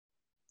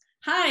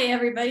Hi,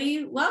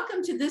 everybody.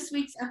 Welcome to this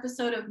week's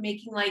episode of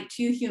Making Light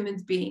Two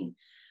Humans Being.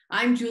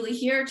 I'm Julie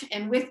here,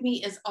 and with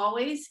me, as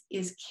always,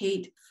 is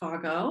Kate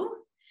Foggo.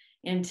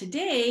 And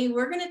today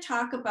we're going to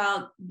talk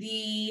about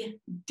the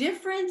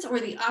difference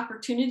or the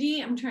opportunity,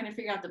 I'm trying to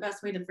figure out the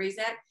best way to phrase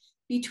that,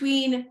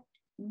 between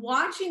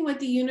watching what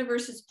the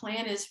universe's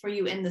plan is for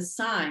you and the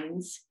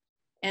signs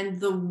and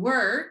the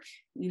work,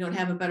 you don't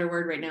have a better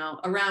word right now,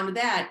 around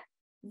that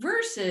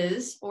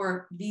versus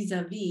or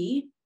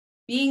vis-a-vis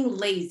being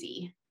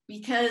lazy.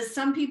 Because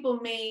some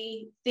people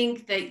may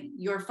think that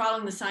you're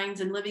following the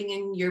signs and living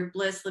in your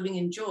bliss, living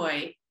in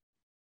joy,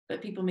 but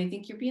people may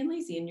think you're being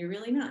lazy and you're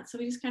really not. So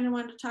we just kind of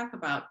wanted to talk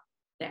about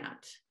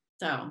that.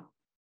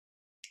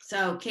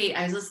 So Kate,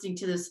 I was listening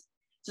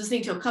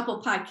to a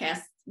couple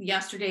podcasts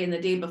yesterday and the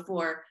day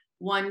before,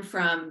 one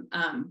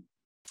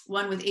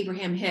with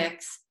Abraham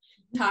Hicks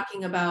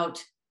talking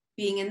about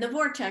being in the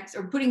vortex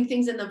or putting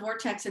things in the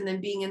vortex and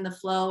then being in the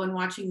flow and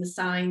watching the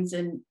signs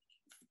and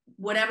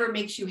whatever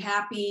makes you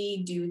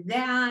happy, do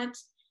that.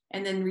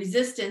 And then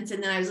resistance.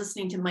 And then I was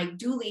listening to Mike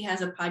Dooley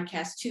has a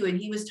podcast too, and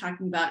he was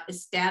talking about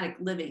ecstatic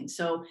living.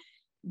 So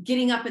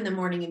getting up in the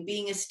morning and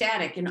being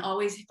ecstatic and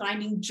always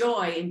finding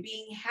joy and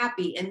being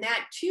happy. And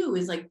that too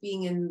is like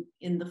being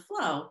in the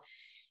flow.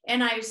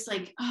 And I was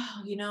like,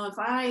 oh, if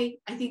I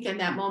think in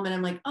that moment,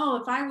 I'm like, oh,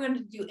 if I were going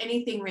to do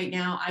anything right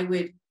now, I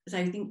would, because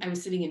I think I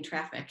was sitting in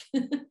traffic.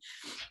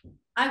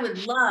 I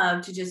would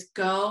love to just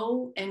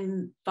go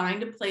and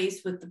find a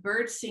place with the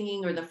birds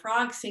singing or the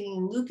frogs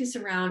singing, Lucas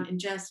around, and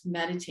just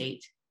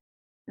meditate.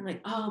 I'm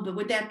like, oh, but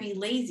would that be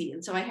lazy?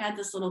 And so I had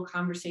this little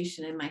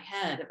conversation in my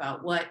head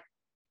about why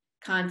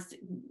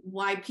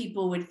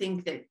people would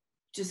think that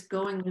just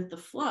going with the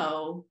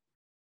flow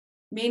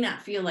may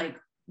not feel like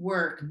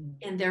work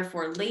and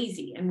therefore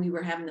lazy. And we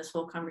were having this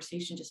whole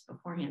conversation just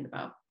beforehand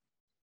about.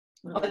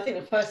 I think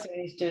the first thing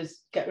we need to do is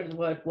get rid of the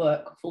word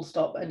work, full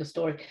stop, end of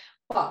story.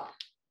 But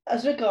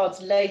as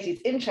regards lazy,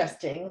 it's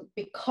interesting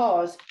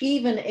because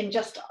even in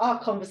just our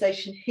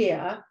conversation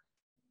here,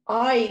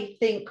 I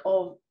think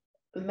of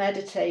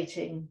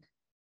meditating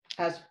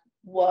as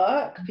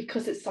work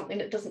because it's something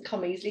that doesn't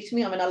come easily to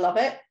me. I mean, I love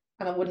it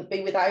and I wouldn't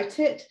be without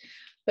it.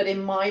 But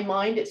in my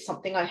mind, it's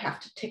something I have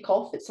to tick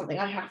off. It's something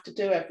I have to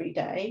do every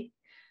day.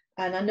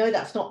 And I know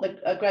that's not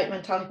a great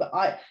mentality,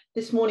 but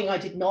this morning I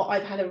did not.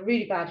 I've had a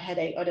really bad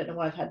headache. I don't know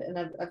why I've had it. And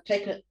I've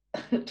taken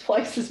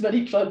twice as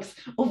many drugs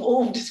of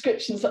all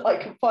descriptions that I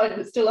can find,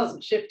 and it still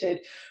hasn't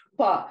shifted.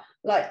 But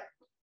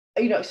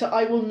so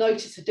I will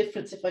notice a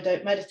difference if I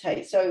don't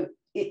meditate. So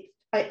I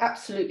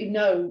absolutely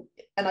know,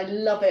 and I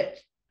love it.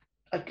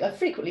 I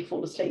frequently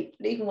fall asleep,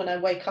 but even when I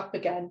wake up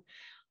again,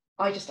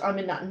 I'm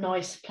in that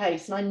nice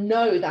place. And I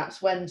know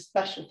that's when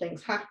special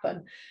things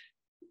happen.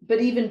 But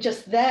even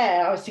just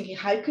there, I was thinking,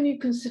 how can you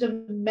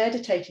consider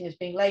meditating as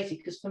being lazy?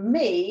 Because for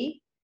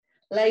me,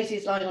 lazy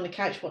is lying on a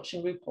couch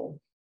watching RuPaul.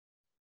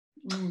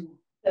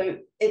 So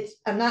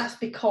and that's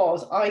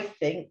because I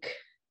think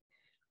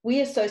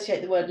we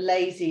associate the word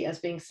lazy as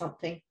being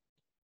something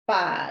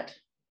bad.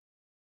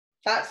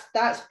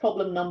 That's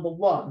problem number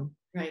one.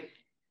 Right.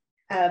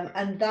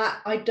 And that,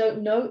 I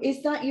don't know,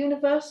 is that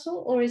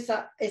universal or is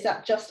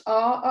that just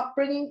our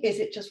upbringing? Is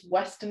it just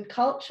Western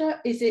culture?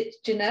 Is it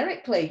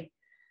generically?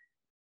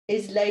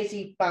 Is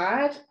lazy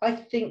bad? I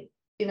think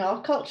in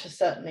our culture,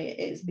 certainly it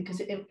is, because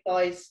it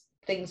implies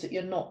things that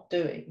you're not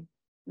doing.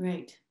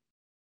 Right.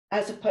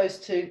 As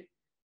opposed to,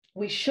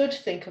 we should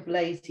think of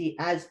lazy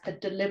as a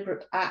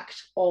deliberate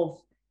act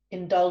of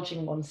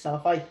indulging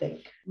oneself, I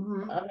think. I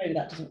know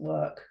that doesn't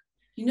work.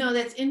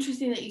 That's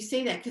interesting that you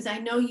say that, because I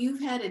know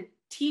you've had a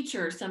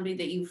teacher or somebody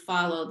that you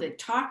follow that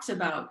talks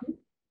about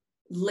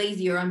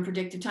lazy or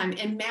unproductive time.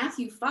 And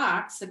Matthew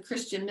Fox, the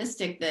Christian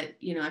mystic that,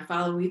 I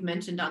follow, we've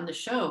mentioned on the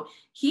show,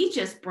 he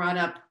just brought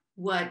up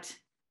what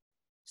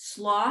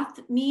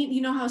sloth mean.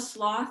 You know how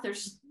sloth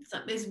is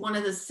one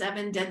of the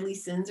 7 deadly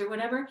sins or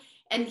whatever.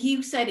 And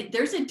he said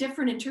there's a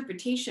different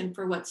interpretation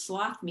for what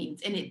sloth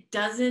means. And it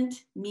doesn't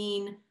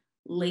mean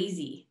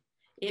lazy.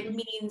 It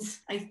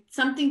means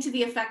something to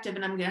the effect of,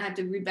 and I'm going to have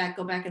to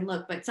go back and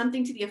look, but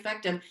something to the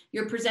effect of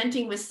you're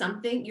presented with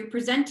something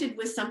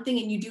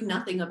and you do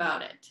nothing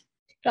about it.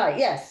 Right,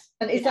 yes.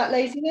 And is that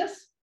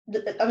laziness?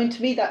 I mean,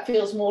 to me, that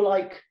feels more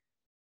like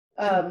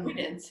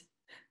avoidance,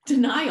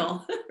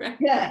 denial. Right?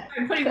 Yeah.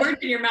 I'm putting words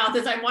in your mouth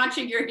as I'm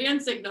watching your hand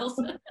signals.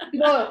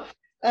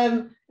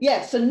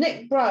 So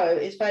Nick Bro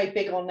is very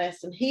big on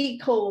this, and he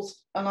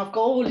calls, and I've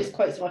got all his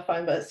quotes on my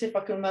phone, but let's see if I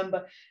can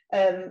remember.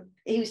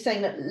 He was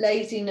saying that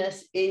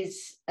laziness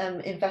is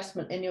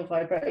investment in your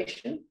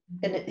vibration,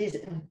 and it is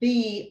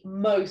the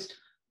most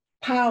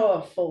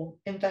powerful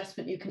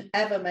investment you can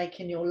ever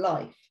make in your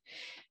life.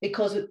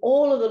 Because with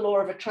all of the law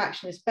of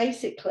attraction is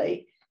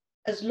basically,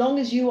 as long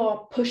as you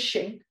are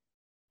pushing,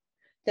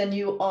 then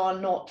you are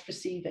not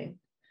receiving.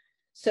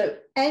 So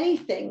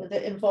anything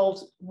that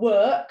involves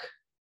work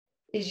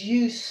is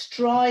you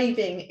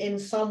striving in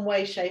some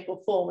way, shape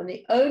or form. And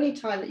the only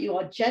time that you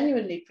are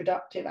genuinely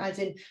productive, as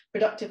in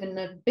productive in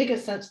the bigger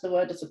sense of the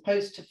word, as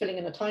opposed to filling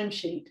in a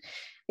timesheet,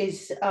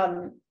 is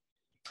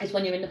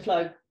when you're in the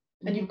flow.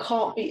 and you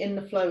can't be in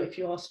the flow if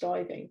you are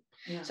striving.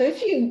 Yeah. So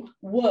if you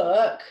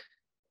work,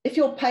 if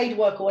your paid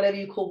work or whatever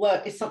you call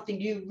work is something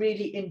you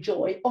really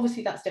enjoy,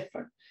 obviously that's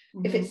different.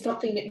 If it's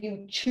something that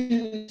you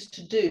choose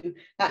to do,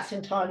 that's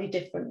entirely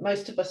different.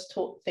 Most of us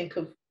think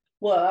of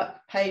work,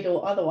 paid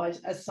or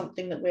otherwise, as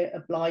something that we're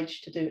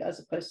obliged to do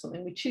as opposed to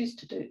something we choose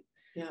to do.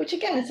 Yeah. Which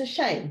again is a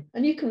shame,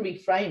 and you can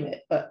reframe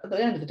it, but at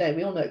the end of the day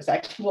we all know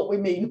exactly what we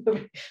mean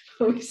when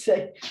we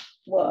say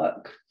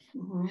work.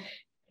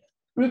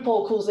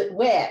 RuPaul calls it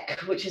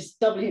work, which is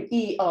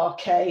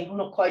W-E-R-K. I'm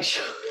not quite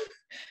sure,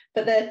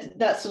 but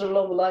that's sort of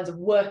along the lines of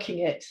working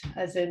it,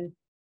 as in,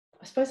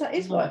 I suppose that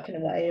is work in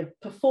a way, of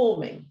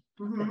performing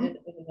in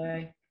a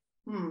way.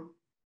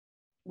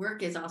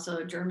 Work is also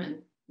a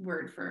German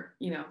word for,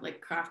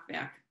 like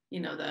Kraftwerk,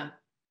 the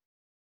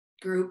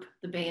group,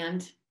 the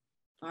band,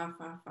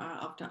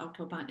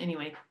 Autobahn.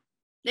 Anyway,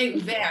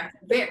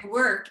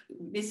 work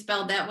is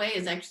spelled that way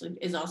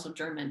is also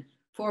German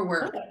for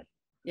work. Okay.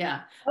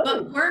 Yeah.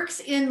 But works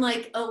in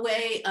like a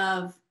way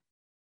of,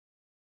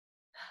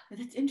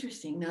 that's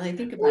interesting now that I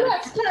think about it.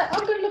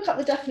 I'm going to look up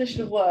the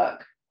definition of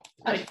work.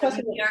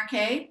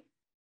 W-E-R-K?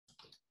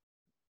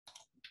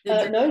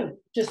 No,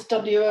 just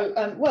W-E-R-K.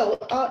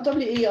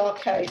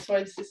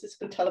 Sorry, this is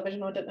for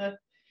television, I don't know.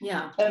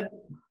 Yeah.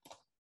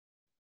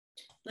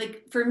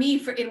 Like for me,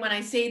 when I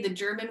say the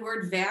German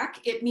word Werk,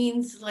 it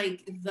means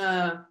like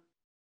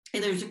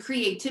there's a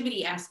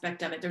creativity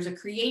aspect of it. There's a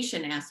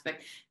creation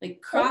aspect.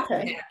 Like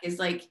Kraftwerk is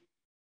like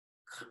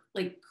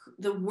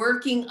the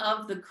working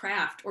of the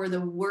craft, or the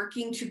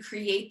working to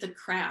create the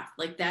craft.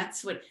 Like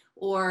that's what,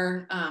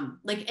 or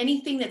like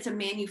anything that's a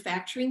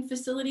manufacturing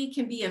facility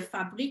can be a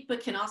Fabrik,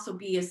 but can also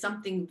be a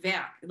something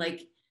Werk.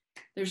 Like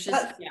there's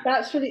just,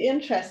 that's really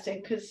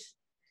interesting, because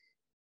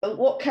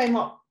what came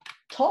up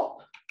top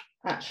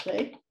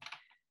actually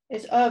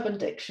is Urban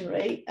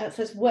Dictionary, and it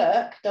says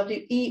work,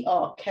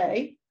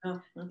 W-E-R-K,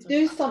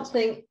 do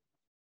something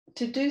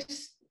to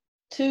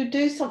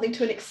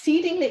an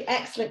exceedingly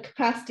excellent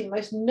capacity,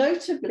 most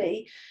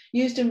notably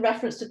used in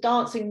reference to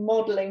dancing,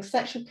 modeling,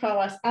 sexual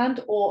prowess,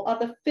 and or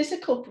other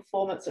physical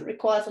performance that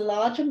requires a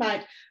large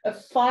amount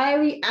of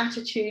fiery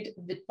attitude,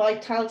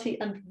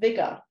 vitality, and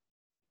vigor.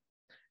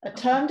 A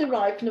term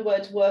derived from the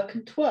words work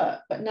and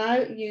twerk, but now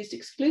used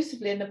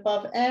exclusively in the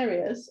above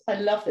areas. I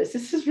love this.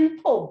 This is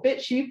RuPaul.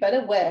 Bitch, you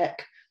better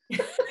work.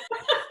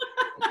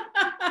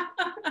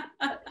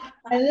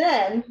 And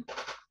then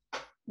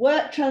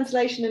work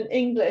translation in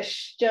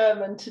English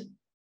to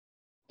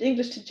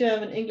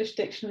German, English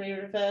dictionary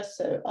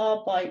reverso.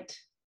 Arbeit,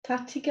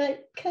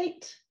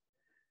 Tätigkeit.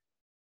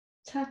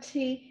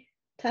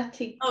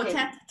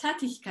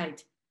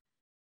 Tätigkeit.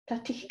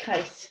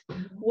 Tätigkeit.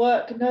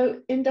 Work, no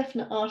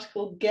indefinite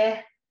article,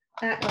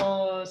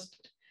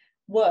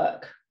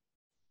 work.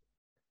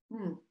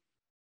 And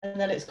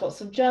then it's got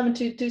some German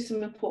to do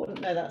some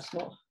important, no, that's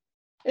not.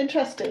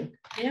 Interesting.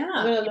 Yeah.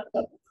 I'm going to look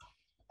up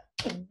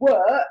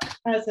work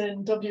as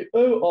in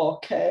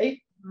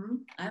W-O-R-K.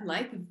 I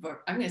like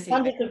work. I'm going to say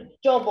hundreds of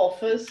job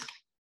offers.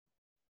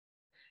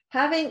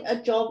 Having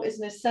a job is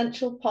an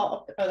essential part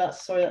of,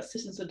 that's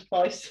citizens'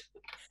 advice.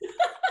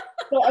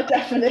 Not a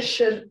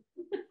definition.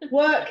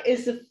 Work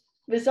is the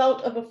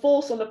result of a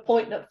force on a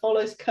point that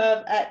follows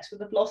curve X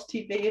with a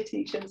velocity V at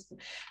each instant.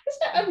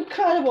 Isn't it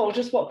incredible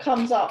just what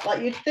comes up?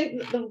 Like you'd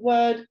think that the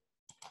word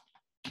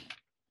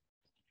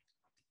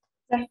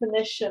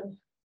definition,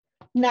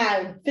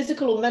 noun,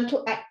 physical or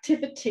mental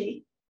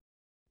activity,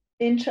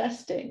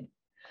 interesting,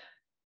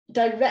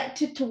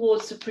 directed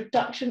towards the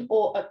production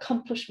or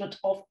accomplishment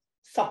of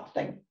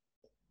something.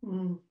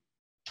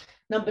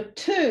 Number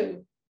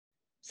two,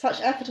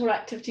 such effort or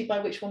activity by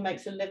which one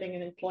makes a living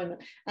in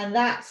employment. And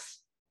that's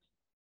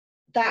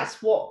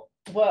what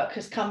work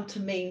has come to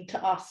mean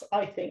to us,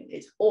 I think.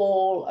 It's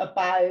all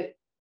about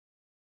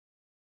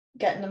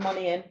getting the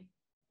money in.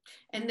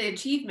 And the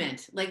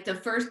achievement, like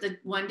the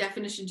one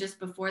definition just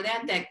before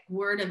that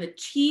word of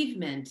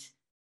achievement.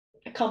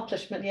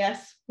 Accomplishment,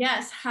 yes.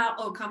 Yes,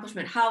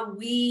 accomplishment, how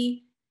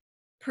we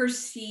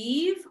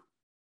perceive,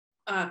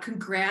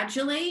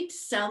 congratulate,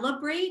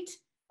 celebrate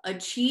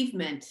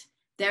achievement.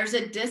 There's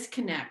a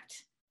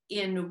disconnect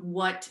in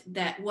what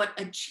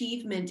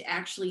achievement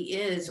actually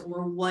is,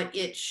 or what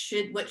it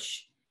should,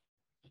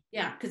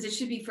 because it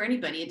should be for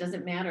anybody. It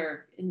doesn't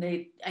matter. And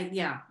this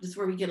is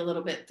where we get a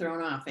little bit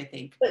thrown off, I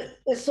think. But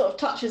it sort of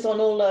touches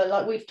on all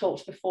like we've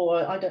talked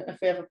before. I don't know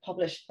if we ever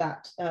published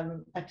that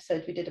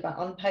episode we did about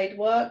unpaid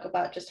work,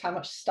 about just how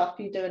much stuff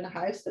you do in the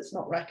house that's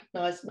not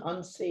recognized and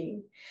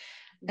unseen.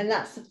 And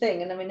that's the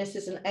thing. And I mean, this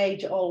is an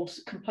age-old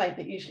complaint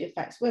that usually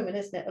affects women,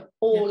 isn't it? Of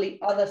all the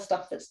other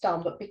stuff that's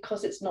done, but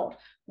because it's not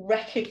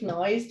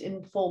recognized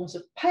in forms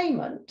of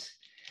payment,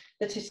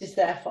 that it is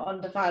therefore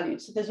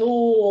undervalued. So there's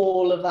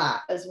all of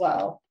that as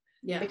well.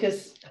 Yeah.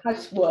 Because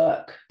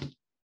housework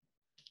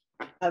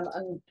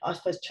and I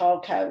suppose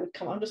childcare would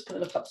come. I'm just going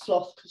to look up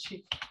sloth because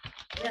she's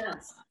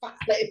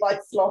fascinated by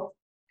sloth.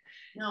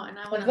 No, and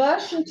I want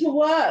aversion to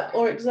work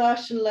or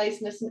exertion,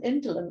 laziness, and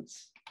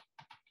indolence.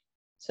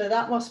 So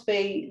that must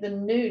be the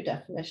new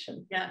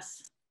definition.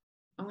 Yes.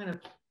 I'm going to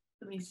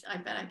let me, I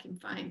bet I can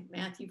find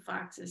Matthew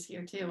Fox is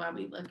here too while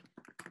we look.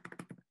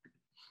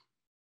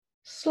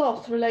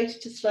 Sloth,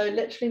 related to slow,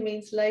 literally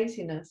means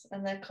laziness,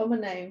 and their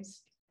common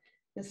names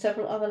in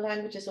several other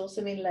languages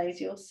also mean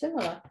lazy or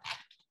similar.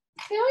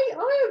 See,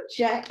 I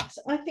object.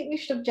 I think we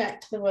should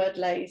object to the word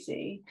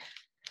lazy.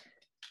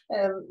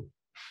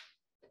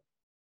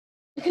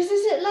 Because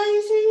is it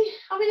lazy?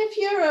 I mean, if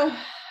you're a,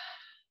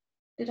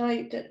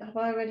 have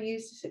I already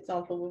used this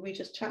example? Were we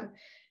just chatting?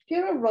 If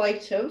you're a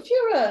writer, if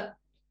you're a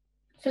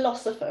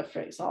philosopher, for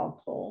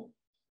example,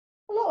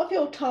 a lot of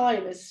your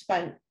time is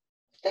spent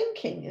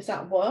thinking. Is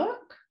that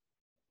work?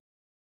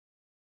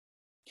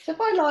 So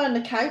if I lie on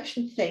the couch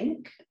and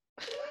think,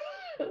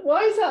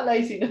 why is that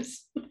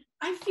laziness?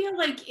 I feel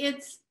like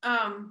it's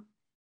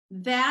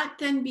that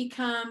then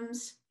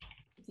becomes,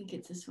 I think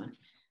it's this one.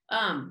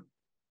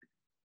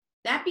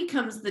 That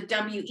becomes the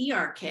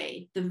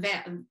WERK,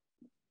 the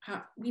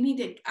we need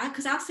to,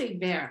 because I'll say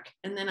werk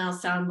and then I'll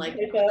sound like,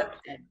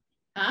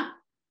 huh?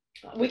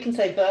 We can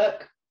say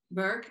werk.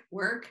 Werk,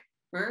 work,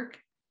 work.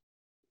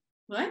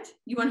 What?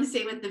 You want to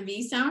say with the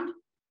V sound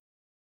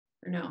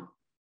or no?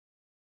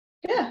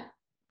 Yeah.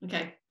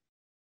 Okay.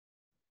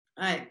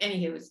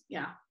 Anywho,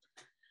 yeah.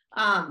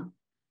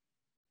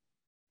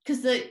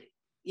 Because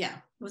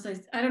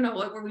I don't know,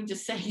 what were we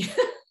just saying?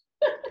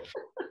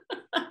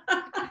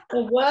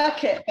 Well,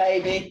 work it,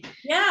 baby.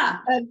 Yeah.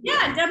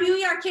 Yeah,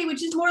 WERK,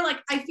 which is more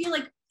like, I feel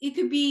like it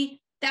could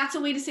be, that's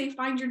a way to say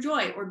find your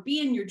joy or be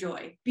in your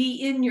joy,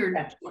 be in your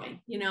joy,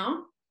 you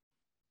know?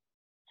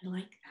 I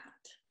like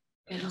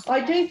that. I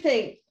do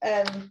think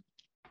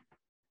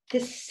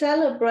this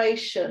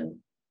celebration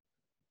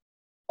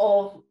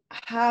of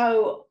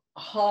how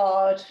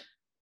hard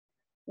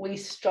we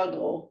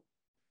struggle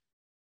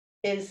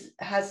it's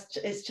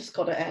just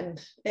got to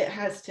end. It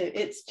has to.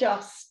 It's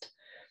just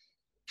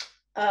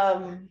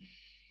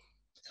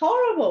it's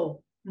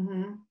horrible.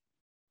 Mm-hmm.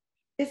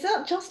 Is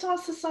that just our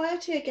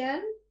society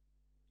again?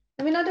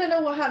 I mean, I don't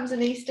know what happens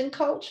in Eastern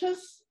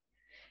cultures.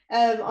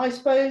 I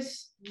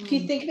suppose if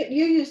you think of it,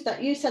 you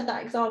said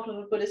that example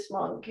of a Buddhist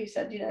monk who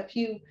said, you know,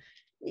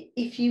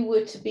 if you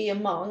were to be a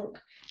monk,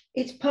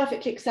 it's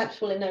perfectly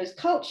acceptable in those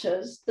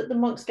cultures that the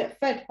monks get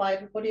fed by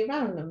everybody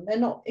around them. They're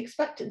not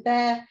expected.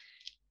 Their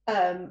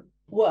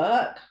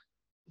work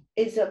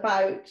is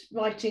about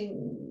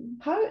writing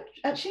poetry.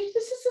 Actually,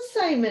 this is the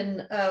same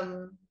in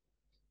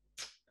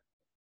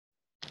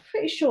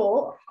pretty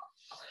sure,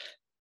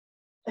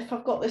 if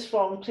I've got this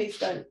wrong, please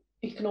don't,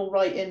 you can all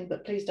write in,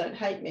 but please don't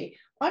hate me.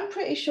 I'm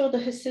pretty sure the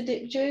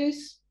Hasidic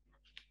Jews,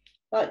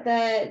 like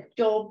their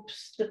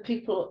jobs, the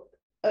people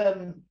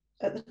at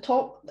the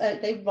top,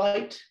 they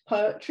write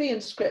poetry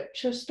and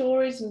scripture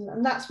stories,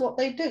 and that's what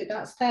they do.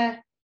 That's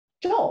their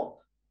job.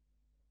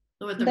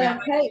 So they're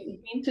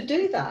paid to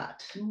do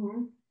that.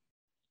 Mm-hmm.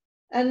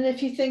 And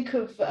if you think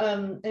of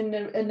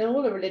in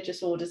all the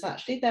religious orders,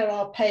 actually, there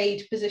are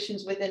paid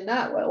positions within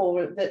that,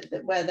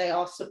 where they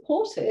are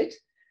supported.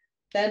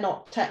 They're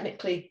not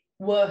technically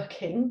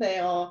working, they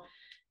are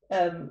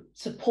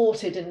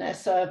supported in their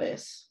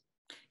service.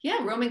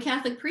 Yeah, Roman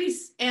Catholic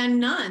priests and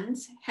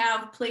nuns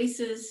have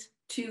places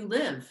to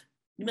live,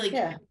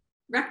 like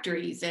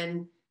rectories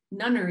and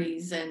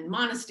nunneries and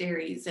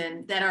monasteries,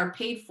 and that are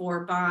paid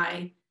for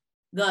by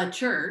the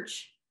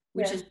church,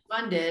 which is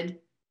funded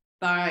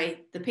by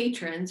the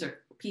patrons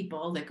or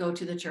people that go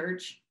to the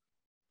church.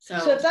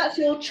 So if that's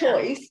your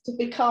choice to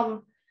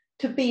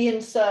be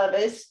in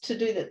service, to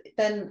do that,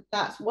 then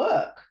that's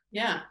work.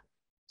 Yeah.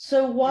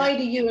 So why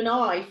do you and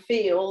I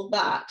feel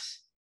that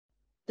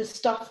the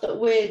stuff that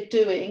we're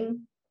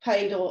doing,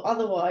 paid or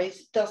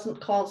otherwise,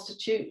 doesn't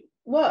constitute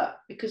work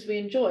because we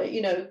enjoy it?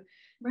 You know,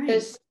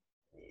 it's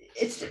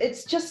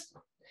just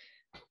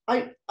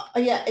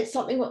it's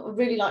something that I'd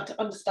really like to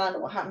understand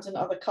what happens in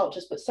other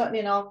cultures, but certainly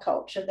in our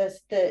culture,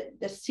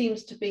 there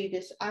seems to be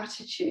this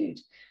attitude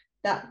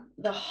that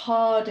the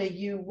harder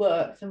you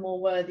work, the more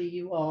worthy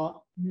you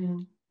are.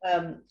 Mm.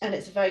 And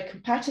it's a very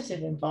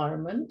competitive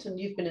environment, and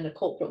you've been in a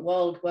corporate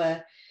world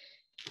where,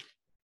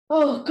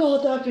 oh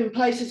God, there have been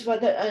places where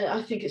and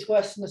I think it's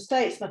worse in the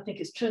States, and I think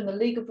it's true in the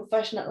legal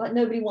profession, that like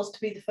nobody wants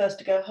to be the first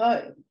to go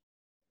home.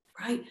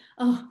 Right.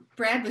 Oh,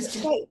 Brad was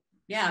just,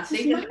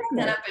 they just brought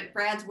that up at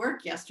Brad's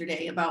work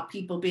yesterday about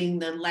people being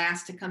the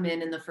last to come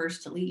in and the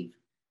first to leave.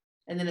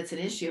 And then it's an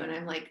issue. And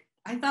I'm like,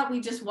 I thought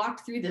we just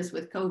walked through this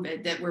with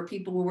COVID, that where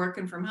people were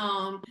working from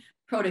home,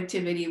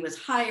 productivity was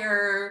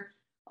higher,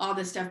 all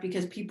this stuff,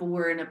 because people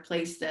were in a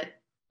place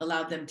that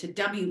allowed them to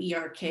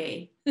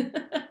WERK.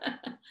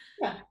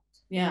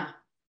 Yeah.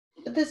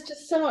 But there's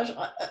just so much.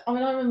 I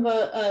mean, I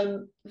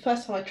remember the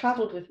first time I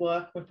traveled with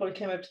work, we probably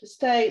came over to the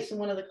States, and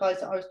one of the guys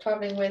that I was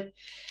traveling with,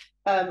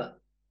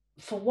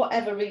 for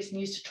whatever reason,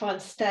 used to try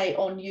and stay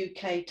on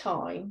UK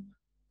time.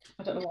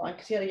 I don't know why,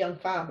 because he had a young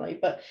family,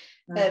 but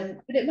it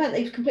meant that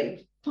he was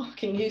completely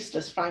fucking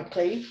useless,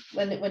 frankly,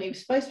 when he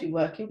was supposed to be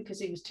working because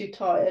he was too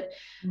tired.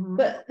 Mm-hmm.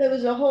 But there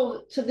was a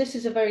whole, so this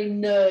is a very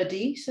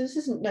nerdy, so this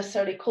isn't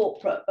necessarily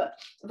corporate, but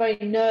a very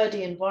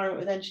nerdy environment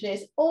with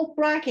engineers all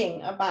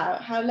bragging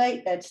about how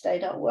late they'd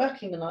stayed up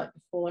working the night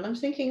before. And I'm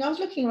thinking, I was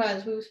looking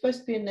around, we were supposed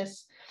to be in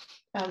this,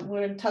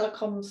 we're in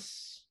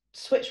telecoms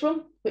switch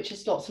room, which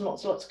is lots and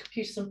lots and lots of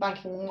computers and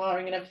banking and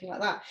wiring and everything like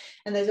that.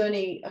 And there's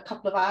only a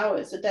couple of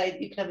hours a day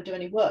that you can ever do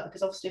any work,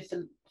 because obviously if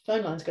the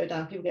phone lines go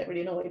down, people get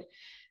really annoyed.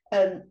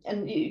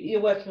 And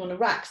you're working on the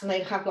racks, and they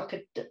have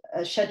like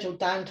a scheduled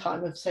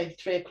downtime of say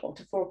 3 o'clock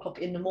to 4 o'clock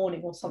in the morning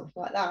or something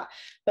like that.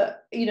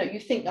 But you know, you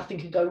think nothing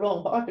can go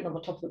wrong, but I've been on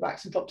the top of the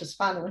racks and dropped a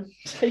spanner and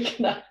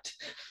taken out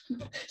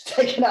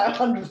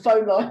 100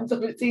 phone lines,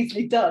 and it's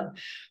easily done.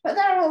 But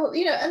they're all,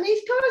 you know, and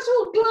these guys are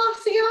all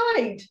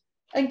glassy-eyed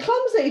and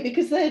clumsy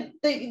because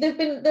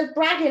they're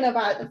bragging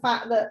about the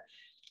fact that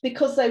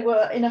because they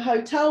were in a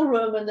hotel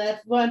room and they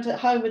weren't at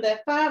home with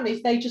their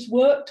families, they just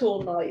worked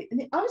all night.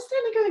 And I was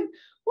standing going,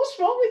 what's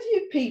wrong with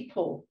you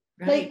people?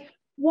 Right. Like,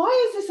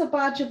 why is this a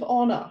badge of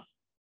honor?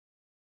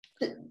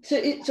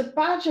 It's a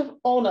badge of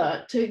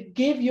honor to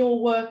give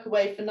your work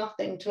away for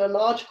nothing to a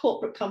large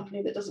corporate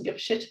company that doesn't give a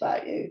shit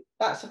about you.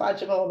 That's a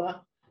badge of honor.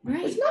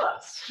 Right. It's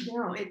nuts.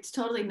 No, it's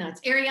totally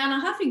nuts.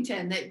 Ariana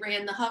Huffington, that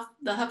ran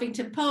the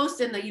Huffington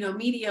Post, and the, you know,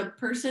 media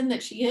person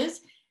that she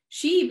is,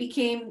 she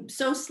became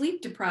so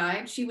sleep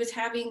deprived. She was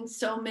having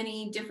so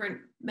many different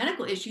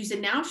medical issues.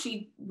 And now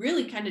she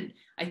really kind of,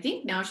 I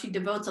think now she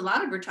devotes a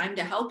lot of her time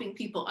to helping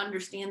people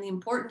understand the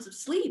importance of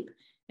sleep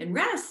and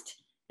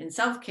rest and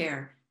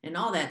self-care and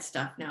all that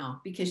stuff now,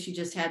 because she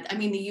just had, I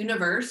mean, the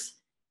universe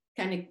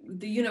kind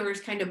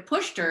of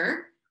pushed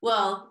her.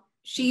 Well,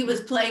 she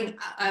was playing,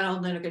 I don't know,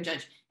 I'm not a good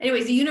judge.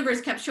 Anyways, the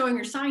universe kept showing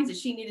her signs that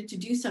she needed to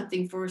do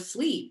something for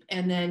sleep.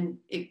 And then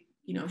it,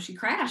 you know, she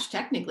crashed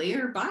technically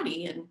her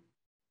body. And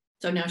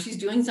so now she's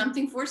doing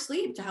something for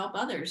sleep to help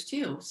others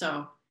too.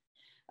 So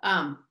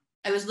I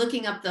was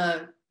looking up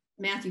the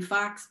Matthew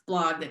Fox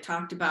blog that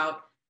talked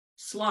about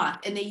sloth,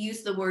 and they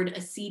used the word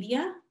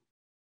acedia,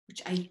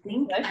 which I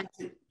think, I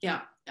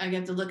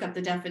have to look up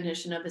the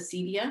definition of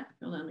acedia.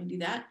 Hold on, let me do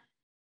that,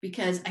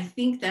 because I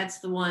think that's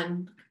the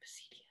one.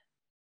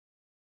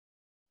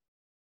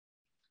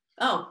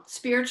 Oh,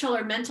 spiritual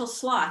or mental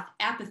sloth,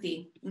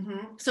 apathy.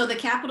 Mm-hmm. So the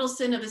capital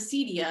sin of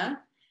acedia,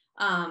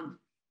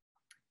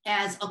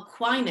 as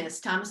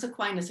Thomas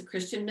Aquinas, a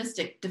Christian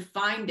mystic,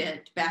 defined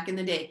it back in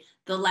the day,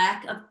 the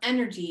lack of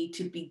energy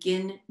to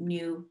begin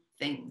new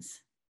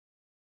things.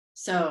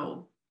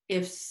 So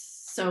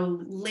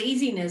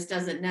laziness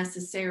doesn't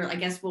necessarily, I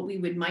guess what we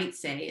might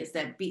say is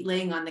that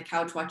laying on the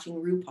couch watching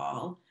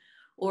RuPaul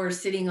or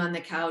sitting on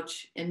the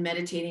couch and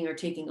meditating or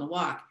taking a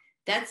walk,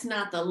 that's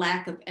not the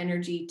lack of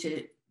energy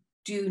to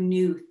do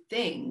new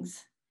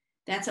things.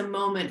 That's a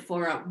moment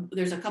for,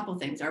 there's a couple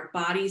things, our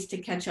bodies to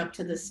catch up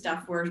to the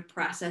stuff we're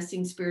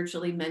processing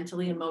spiritually,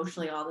 mentally,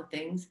 emotionally, all the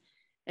things,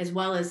 as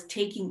well as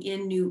taking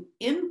in new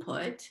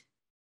input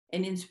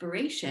and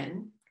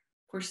inspiration,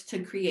 of course,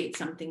 to create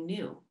something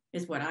new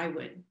is what I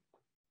would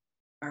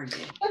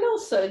argue. And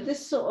also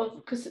this sort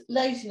of, because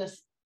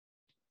laziness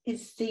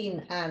is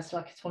seen as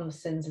like it's one of the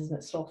sins, isn't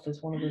it? Sloth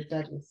is one of the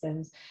deadly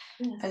sins.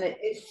 Yes. And it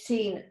is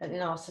seen in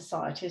our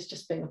society as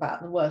just being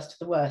about the worst of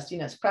the worst. You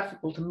know, it's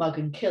preferable to mug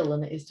and kill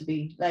than it is to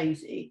be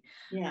lazy.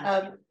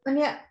 Yeah. And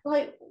yet,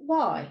 like,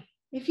 why?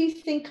 If you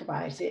think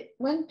about it,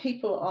 when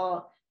people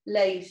are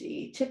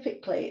lazy,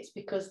 typically it's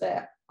because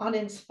they're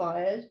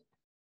uninspired,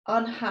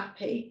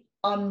 unhappy,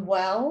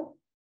 unwell.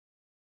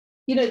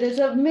 You know, there's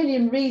a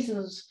million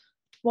reasons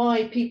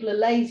why people are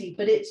lazy,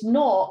 but it's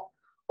not,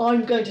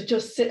 I'm going to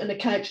just sit on the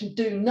couch and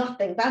do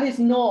nothing. That is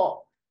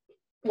not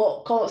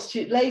what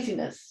constitutes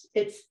laziness.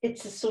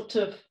 It's a sort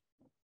of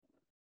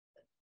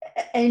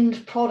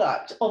end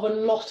product of a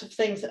lot of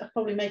things that are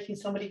probably making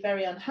somebody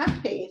very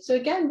unhappy. So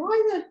again,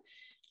 why the,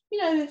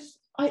 you know,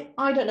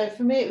 I don't know,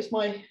 for me, I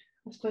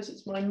suppose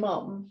it's my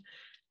mum.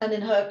 And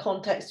in her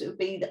context, it would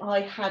be that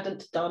I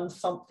hadn't done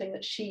something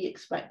that she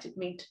expected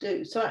me to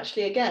do. So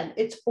actually, again,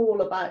 it's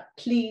all about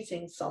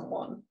pleasing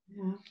someone.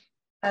 Mm-hmm.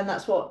 And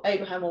that's what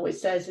Abraham always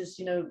says is,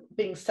 you know,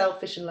 being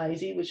selfish and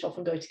lazy, which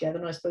often go together.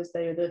 And I suppose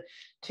they are the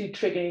two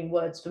triggering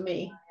words for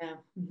me. Yeah.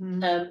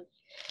 Mm-hmm.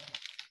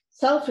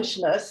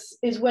 Selfishness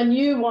is when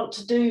you want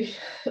to do,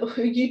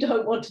 or you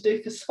don't want to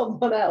do for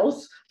someone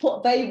else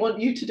what they want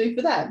you to do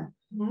for them.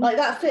 Mm-hmm. Like,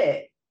 that's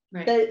it.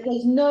 Right.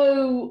 There's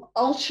no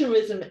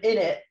altruism in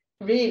it,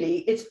 really.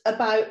 It's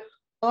about,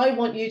 I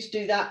want you to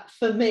do that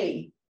for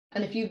me.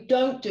 And if you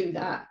don't do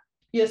that,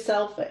 you're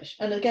selfish.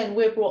 And again,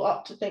 we're brought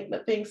up to think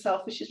that being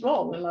selfish is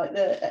wrong. And like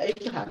the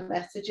Abraham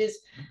message is,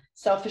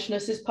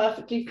 selfishness is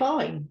perfectly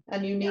fine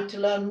and you need to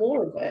learn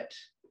more of it.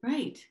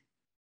 Right.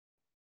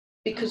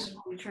 Because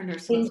we turned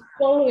ourselves in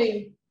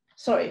following,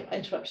 sorry, I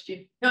interrupted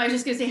you. No, I was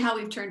just going to say how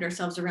we've turned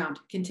ourselves around.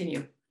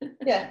 Continue.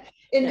 Yeah.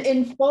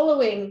 In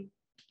following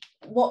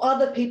what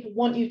other people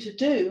want you to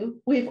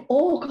do, we've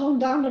all gone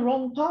down the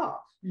wrong path.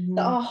 Mm-hmm.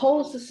 That our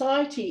whole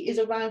society is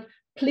around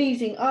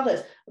pleasing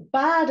others.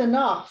 Bad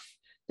enough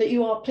that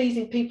you are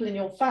pleasing people in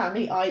your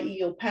family, i.e.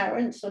 your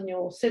parents and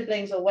your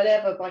siblings or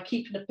whatever, by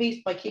keeping the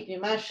peace, by keeping your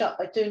mouth shut,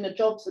 by doing the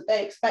jobs that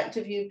they expect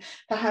of you,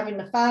 for having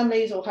the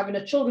families or having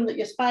the children that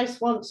your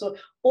spouse wants, or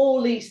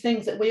all these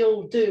things that we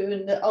all do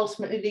and that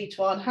ultimately lead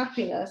to our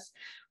unhappiness.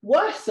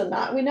 Worse than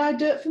that, we now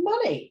do it for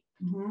money.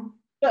 Mm-hmm.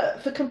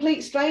 But for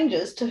complete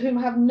strangers to whom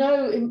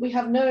we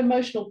have no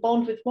emotional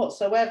bond with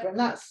whatsoever. And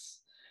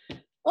that's,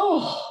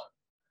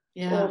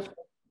 yeah. awful.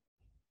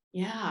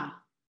 Yeah.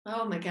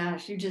 Oh my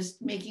gosh, you're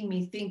just making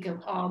me think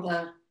of all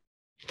the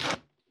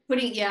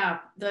putting,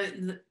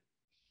 the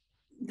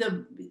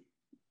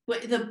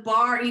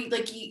bar,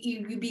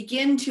 you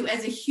begin to,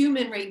 as a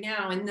human right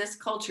now in this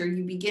culture,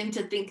 you begin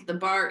to think the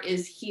bar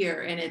is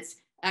here and it's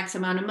X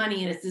amount of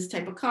money and it's this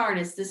type of car and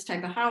it's this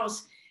type of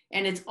house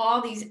and it's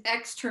all these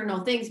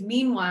external things.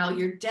 Meanwhile,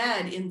 you're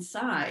dead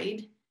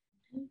inside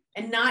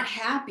and not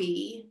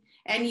happy.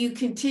 And you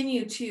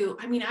continue to,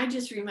 I mean, I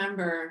just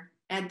remember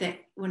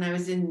when I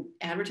was in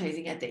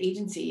advertising at the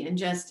agency and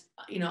just,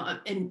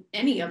 in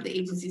any of the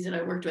agencies that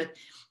I worked with,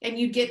 and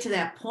you'd get to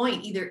that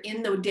point either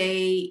in the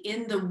day,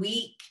 in the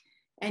week,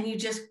 and you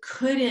just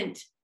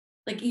couldn't,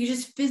 you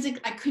just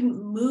physically, I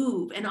couldn't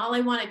move. And all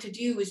I wanted to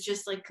do was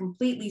just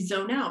completely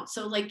zone out.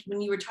 So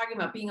when you were talking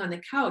about being on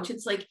the couch,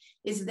 it's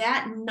is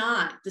that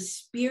not the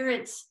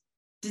spirit's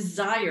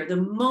desire? The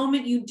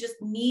moment you just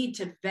need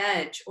to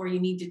veg or you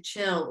need to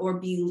chill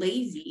or be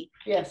lazy,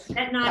 yes,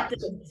 that not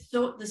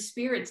the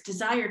spirit's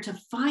desire to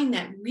find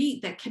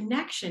that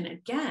connection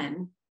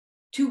again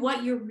to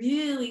what you're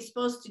really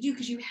supposed to do,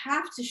 because you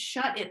have to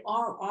shut it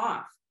all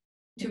off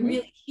to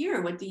really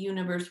hear what the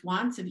universe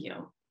wants of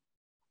you.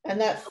 And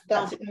that's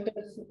I'm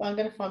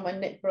going to find my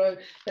knit bro,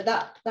 but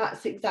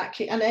that's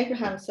exactly, and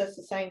Abraham says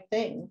the same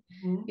thing.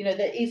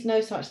 There is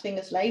no such thing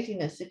as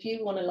laziness. If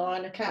you want to lie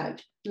on a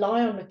couch,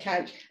 lie on the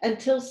couch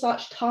until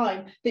such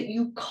time that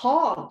you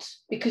can't,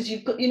 because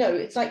you've got,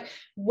 it's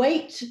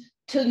wait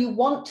till you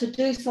want to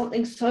do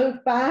something so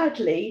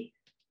badly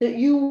that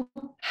you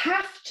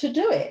have to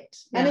do it.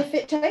 Yeah. And if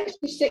it takes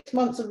you 6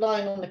 months of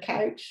lying on the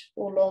couch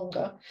or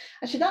longer,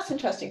 actually that's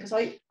interesting, because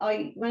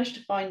I managed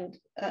to find,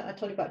 I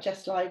told you about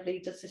Jess Lively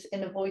does this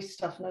inner voice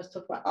stuff, and I was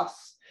talking about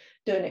us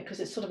doing it because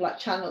it's sort of like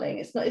channeling.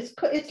 It's like,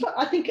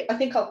 I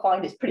think I'll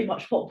find it's pretty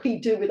much what we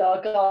do with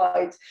our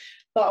guides,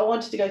 but I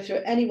wanted to go through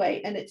it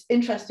anyway. And it's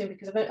interesting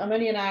because I'm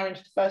only an hour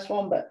into the first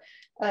one, but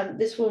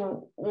this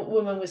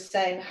woman was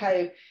saying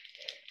how,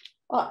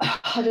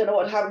 I don't know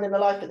what happened in her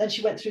life, but then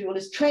she went through all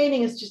this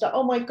training and she's like,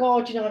 oh my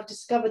God, I've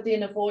discovered the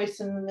inner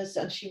voice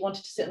and she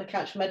wanted to sit on the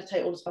couch and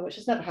meditate all the time, which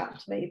has never happened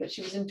to me, but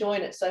she was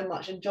enjoying it so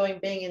much, enjoying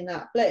being in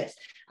that bliss.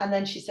 And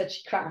then she said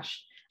she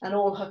crashed and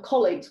all her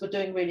colleagues were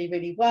doing really,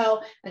 really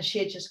well and she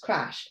had just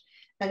crashed.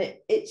 And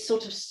it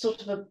sort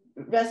of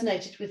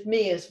resonated with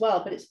me as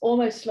well, but it's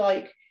almost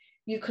like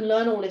you can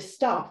learn all this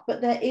stuff, but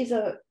there is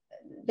a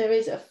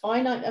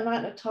finite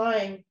amount of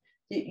time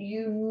that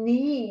you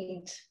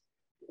need,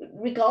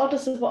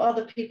 regardless of what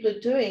other people are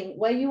doing,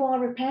 where you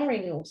are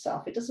repairing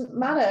yourself. It doesn't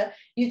matter.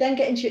 You then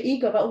get into your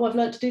ego about, oh, I've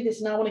learned to do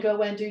this and now I want to go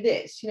away and do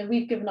this.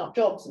 We've given up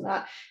jobs and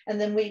that, and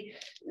then we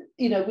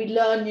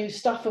learn new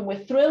stuff and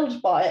we're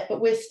thrilled by it,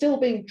 but we're still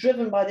being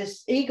driven by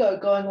this ego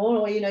going,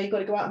 oh, you've got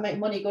to go out and make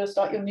money, you've got to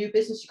start your new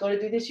business, you've got to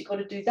do this, you've got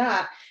to do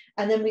that.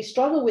 And then we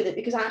struggle with it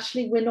because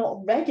actually we're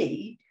not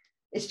ready.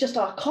 It's just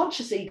our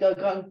conscious ego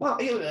going, wow,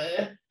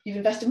 you've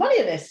invested money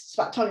in this. It's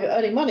about time you're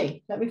earning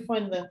money. Let me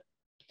find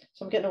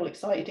so I'm getting all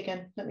excited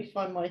again. Let me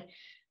find my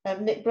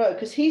Nick Bro,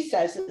 because he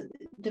says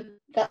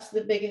that's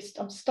the biggest.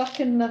 I'm stuck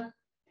in the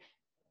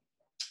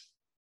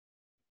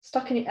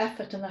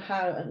effort and the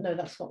how. No,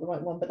 that's not the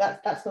right one, but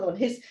that's another one.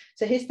 His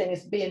thing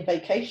is to be in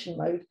vacation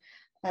mode.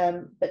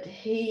 But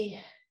I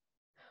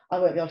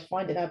won't be able to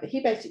find it now, but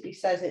he basically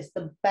says it's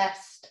the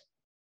best.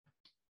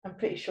 I'm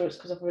pretty sure it's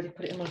because I've already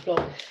put it in my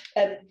blog.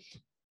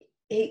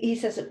 He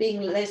says that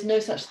there's no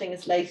such thing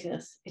as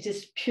laziness. It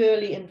is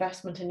purely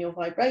investment in your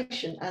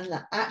vibration, and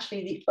that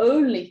actually the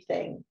only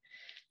thing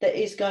that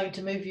is going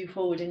to move you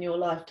forward in your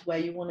life to where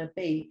you want to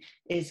be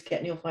is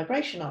getting your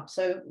vibration up.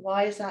 So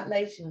why is that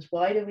laziness?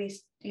 Why do we,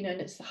 and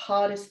it's the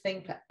hardest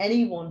thing for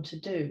anyone to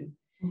do,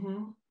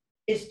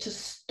 is to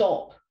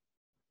stop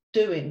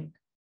doing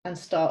and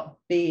start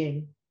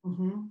being.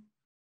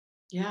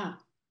 Yeah.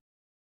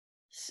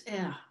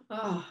 Yeah.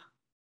 Oh,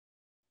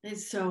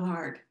 it's so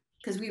hard.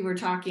 Because we were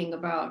talking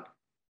about,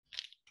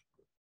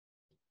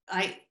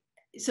 right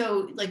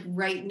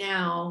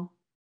now,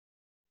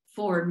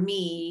 for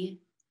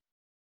me,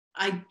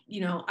 I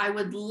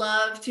would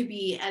love to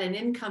be at an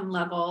income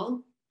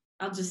level.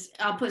 I'll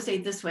say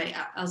it this way.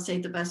 I'll say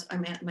the best.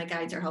 My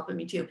guides are helping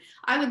me too.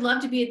 I would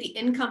love to be at the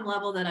income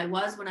level that I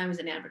was when I was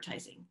in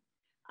advertising.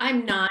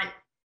 I'm not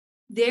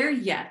there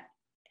yet.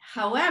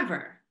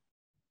 However,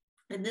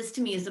 and this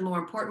to me is the more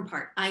important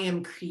part, I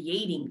am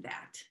creating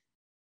that.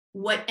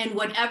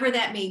 Whatever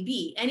that may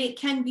be. And it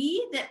can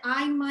be that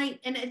I might,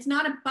 and it's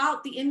not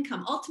about the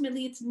income.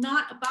 Ultimately, it's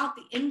not about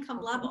the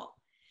income level.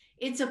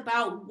 It's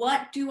about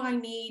what do I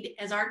need,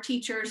 as our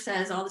teacher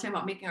says all the time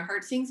about making our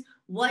heart sings,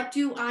 what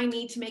do I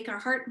need to make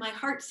my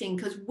heart sing?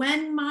 Because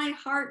when my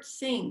heart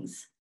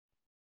sings,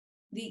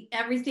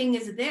 everything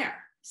is there.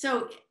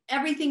 So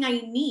everything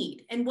I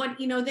need, and what,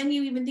 then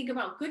you even think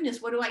about,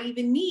 goodness, what do I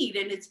even need?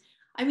 And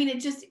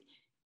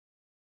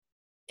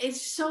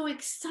it's so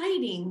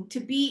exciting to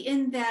be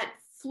in that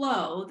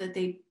flow that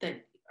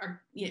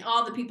are,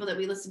 all the people that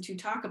we listen to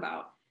talk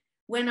about.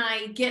 When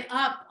I get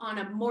up on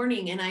a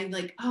morning and I'm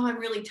like, oh, I'm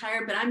really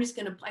tired, but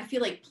I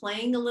feel like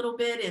playing a little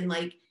bit in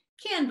like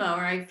Canva,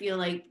 or I feel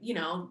like,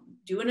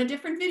 doing a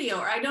different video,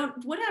 or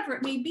whatever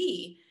it may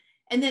be.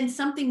 And then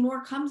something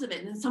more comes of it,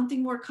 and then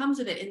something more comes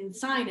of it, and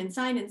sign. And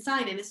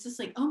it's just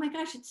like, oh my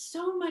gosh, it's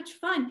so much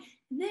fun.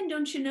 And then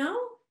don't you know,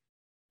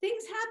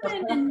 things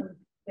happen,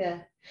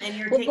 and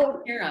you're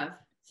taken care of.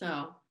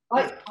 So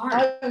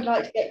I would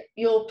like to get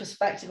your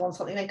perspective on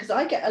something then, because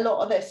I get a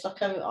lot of this.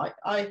 Like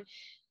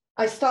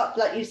I start,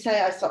 like you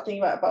say, I start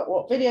thinking about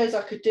what videos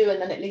I could do,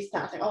 and then at least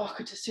that I think, oh, I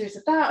could do a series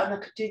of that, and I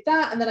could do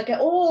that, and then I get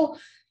all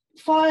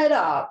fired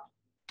up,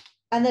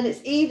 and then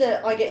it's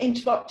either I get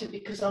interrupted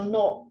because I'm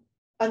not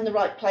in the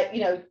right place,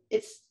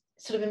 it's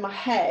sort of in my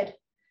head,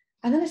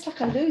 and then it's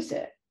like I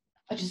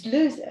just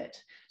lose it.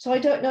 So I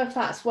don't know if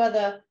that's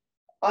whether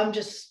I'm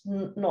just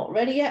not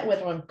ready yet,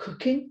 whether I'm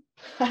cooking.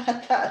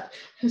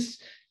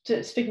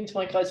 Speaking to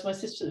my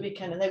sister at the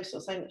weekend, and they were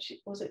sort of saying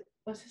that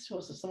my sister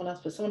was someone else,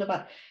 but someone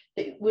about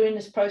that we're in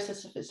this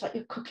process of, it's like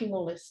you're cooking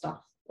all this stuff,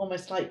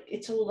 almost like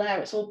it's all there,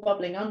 it's all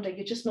bubbling under,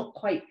 you're just not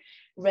quite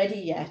ready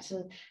yet.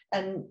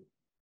 And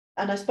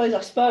I suppose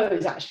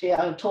actually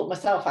I've talked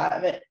myself out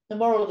of it. The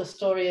moral of the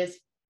story is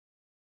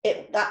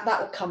that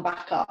will come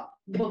back up.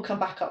 It will come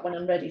back up when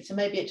I'm ready. So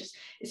maybe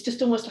it's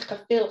just almost like I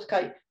feel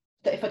like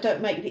that if I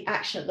don't make the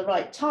action at the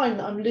right time,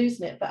 that I'm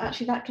losing it. But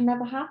actually that can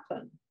never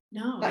happen.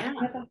 That can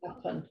never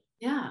happen.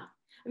 Yeah.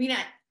 I mean,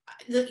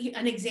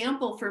 an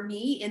example for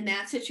me in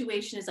that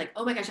situation is like,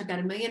 oh my gosh, I've got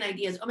a million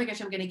ideas. Oh my gosh,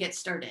 I'm going to get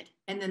started.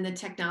 And then the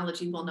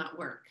technology will not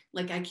work.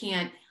 Like I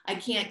can't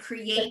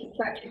create,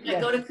 I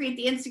go to create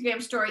the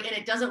Instagram story and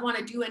it doesn't want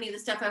to do any of the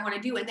stuff I want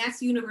to do. And that's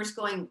the universe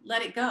going,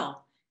 let it go.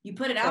 You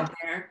put it out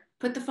there,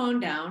 put the phone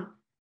down.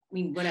 I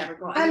mean, whatever,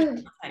 go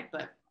on.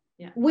 But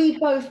yeah. We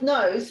both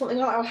know something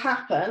like that will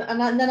happen.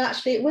 And then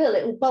actually it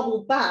will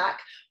bubble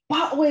back,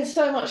 but with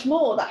so much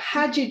more that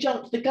had you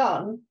jumped the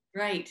gun,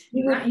 right,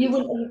 you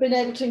wouldn't have been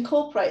able to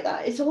incorporate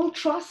that. It's all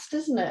trust,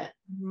 isn't it?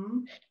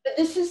 But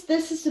this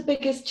is the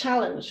biggest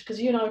challenge, because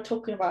you and I were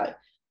talking about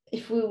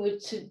if we were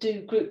to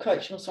do group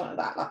coaching or something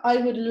like that. Like, I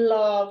would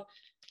love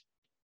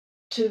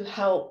to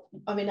help.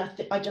 I mean,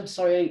 I'm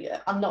sorry,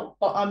 I'm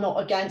not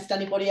against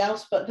anybody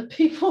else, but the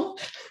people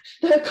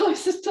that are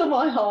closest to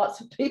my heart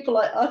are people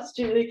like us,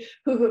 Julie,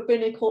 who have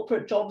been in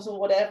corporate jobs or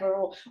whatever,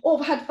 or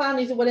have had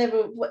families or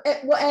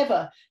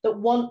whatever that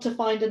want to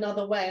find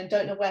another way and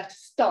don't know where to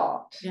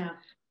start. Yeah.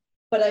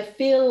 But I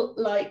feel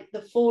like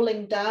the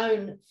falling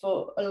down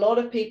for a lot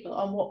of people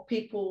on what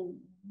people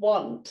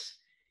want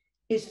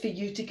is for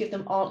you to give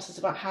them answers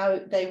about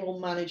how they will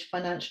manage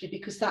financially,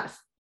 because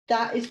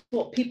that is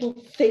what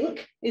people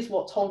think is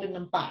what's holding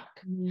them back.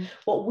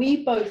 What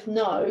we both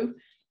know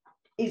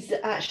is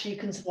that actually you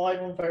can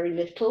survive on very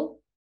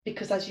little,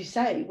 because as you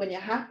say, when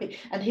you're happy,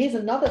 and here's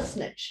another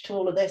snitch to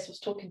all of this, I was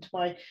talking to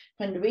my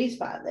friend Louise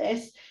about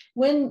this,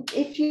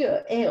 if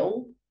you're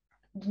ill,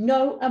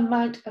 no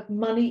amount of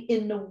money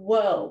in the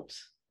world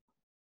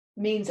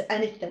means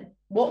anything.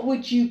 What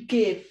would you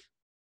give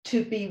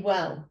to be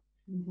well?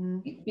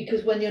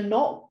 Because when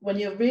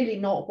you're really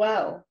not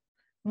well,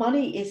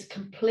 money is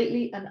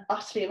completely and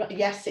utterly,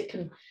 yes, it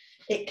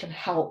can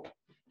help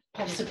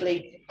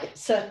possibly in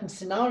certain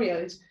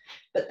scenarios,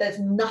 but there's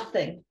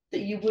nothing that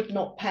you would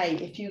not pay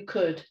if you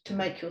could to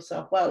make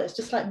yourself well. It's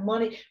just like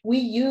money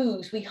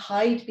we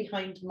hide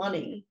behind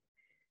money,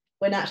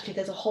 when actually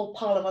there's a whole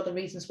pile of other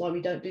reasons why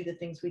we don't do the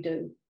things we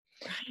do.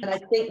 And I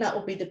think that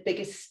will be the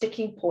biggest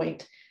sticking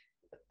point.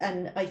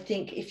 And I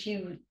think if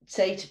you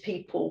say to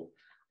people,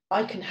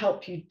 I can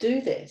help you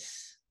do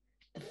this,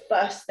 the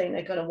first thing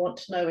they're going to want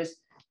to know is,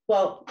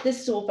 well,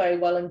 this is all very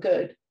well and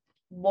good.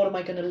 What am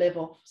I going to live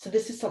off? So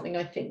this is something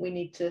I think we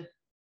need to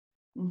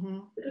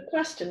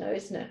question, though,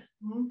 isn't it?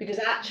 Because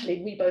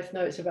actually we both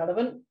know it's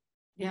irrelevant.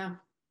 Yeah.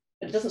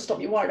 But it doesn't stop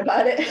you worrying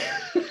about it.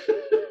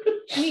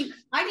 I mean,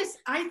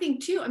 I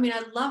think too, I mean,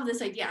 I love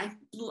this idea.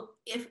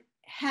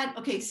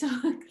 So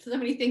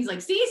many things,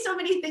 like, so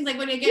many things, like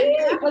when you get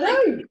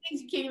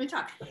things you can't even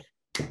talk.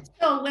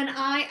 So when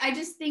I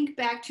just think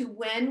back to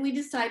when we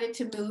decided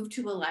to move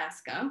to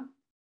Alaska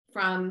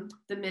from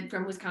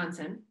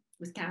Wisconsin.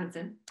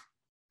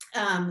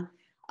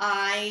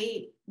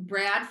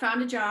 Brad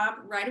found a job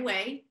right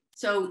away.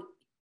 So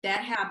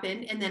that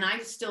happened. And then I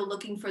was still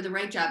looking for the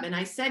right job. And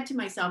I said to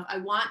myself, I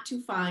want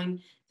to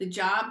find the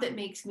job that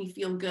makes me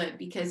feel good,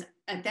 because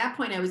at that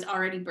point I was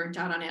already burnt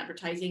out on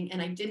advertising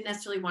and I didn't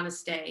necessarily want to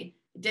stay.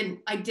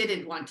 I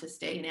didn't want to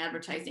stay in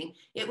advertising.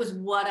 It was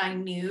what I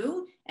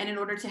knew. And in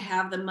order to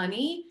have the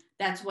money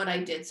that's what I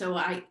did. So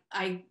I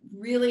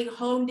really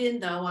honed in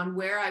though on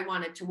where I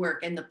wanted to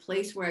work, and the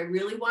place where I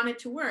really wanted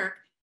to work,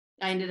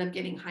 I ended up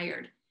getting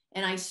hired.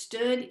 And I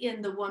stood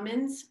in the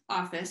woman's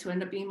office who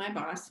ended up being my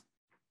boss,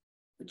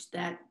 which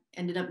that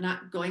ended up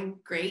not going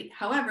great.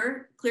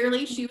 However,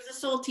 clearly she was a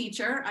soul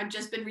teacher. I've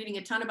just been reading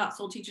a ton about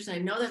soul teachers, and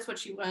I know that's what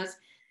she was,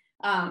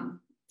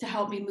 to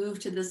help me move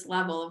to this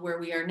level of where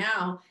we are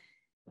now.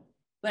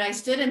 But I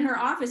stood in her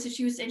office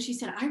and she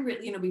said, I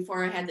really,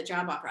 before I had the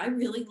job offer, I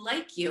really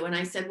like you. And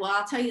I said, well,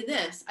 I'll tell you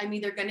this, I'm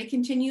either going to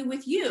continue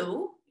with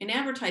you in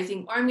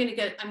advertising, or I'm going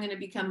to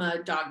become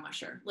a dog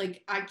musher.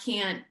 Like I'm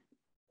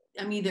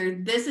either,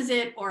 this is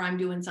it, or I'm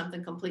doing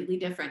something completely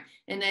different.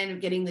 And I ended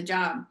up getting the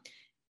job.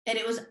 And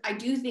I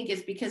do think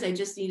it's because I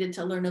just needed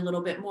to learn a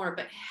little bit more.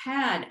 But so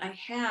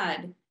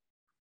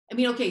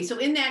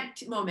in that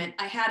moment,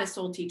 I had a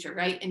soul teacher,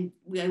 right? And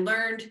I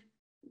learned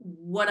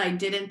what I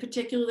didn't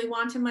particularly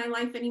want in my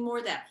life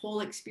anymore, that whole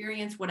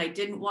experience, what I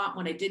didn't want,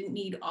 what I didn't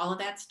need, all of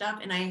that stuff.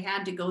 And I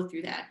had to go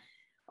through that.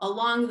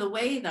 Along the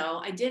way,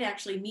 though, I did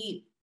actually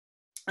meet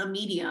a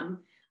medium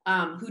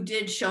who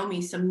did show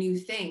me some new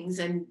things.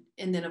 And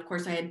then, of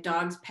course, I had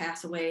dogs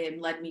pass away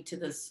and led me to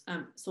this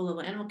soul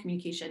level animal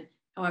communication.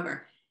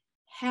 However,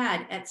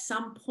 had at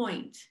some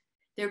point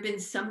there been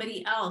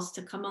somebody else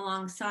to come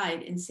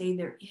alongside and say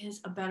there is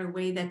a better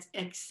way that's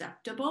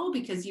acceptable,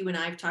 because you and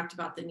I have talked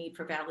about the need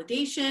for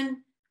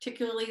validation,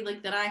 particularly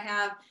like that I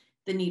have,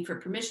 the need for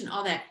permission,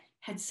 all that.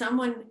 Had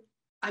someone,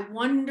 I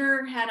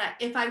wonder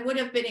if I would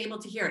have been able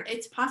to hear it.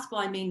 It's possible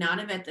I may not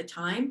have at the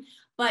time,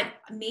 but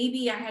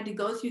maybe I had to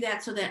go through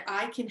that so that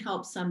I can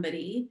help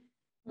somebody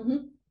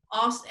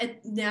also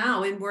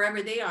now, and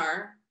wherever they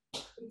are,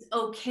 it's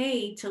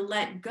okay to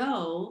let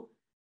go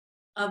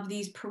of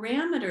these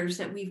parameters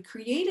that we've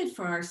created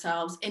for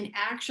ourselves and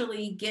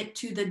actually get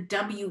to the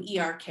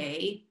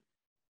WERK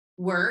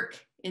work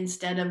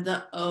instead of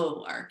the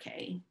ORK.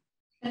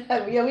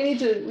 Yeah,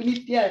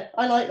 yeah,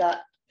 I like that.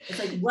 It's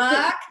like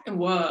work and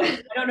work.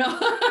 I don't know.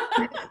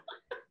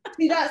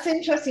 See, that's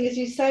interesting. As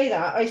you say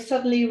that, I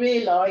suddenly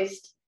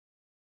realized,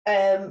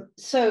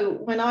 so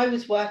when I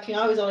was working,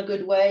 I was on a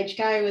good wage,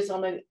 Gary was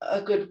on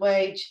a good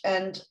wage,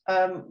 and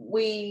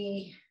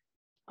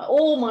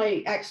all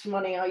my extra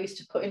money I used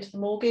to put into the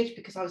mortgage,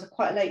 because I was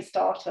quite a late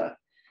starter.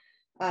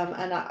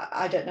 And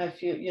I don't know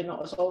if you're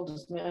not as old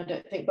as me, I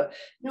don't think, but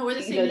no, we're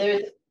the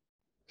same.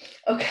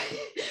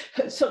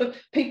 Okay, sort of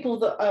people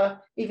that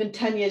are even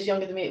 10 years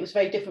younger than me, it was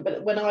very different.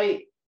 But when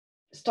I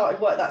started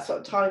work that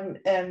sort of time,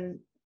 anyway,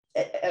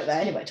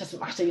 it doesn't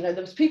matter. There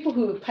was people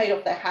who had paid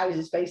off their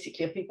houses,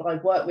 basically, of people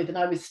I'd worked with, and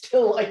I was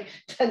still like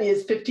 10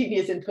 years, 15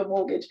 years into a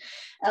mortgage.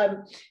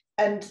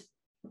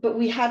 But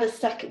we had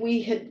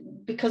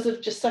because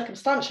of just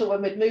circumstantial,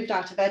 when we'd moved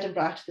out of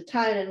Edinburgh, out of the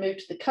town, and moved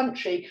to the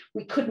country,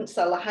 we couldn't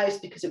sell the house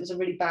because it was a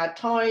really bad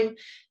time.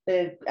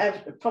 The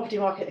property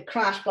market had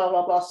crashed, blah,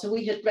 blah, blah. So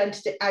we had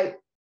rented it out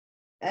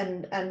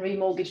and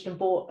remortgaged and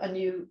bought a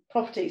new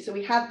property. So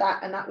we had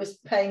that, and that was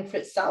paying for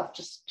itself,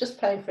 just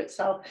paying for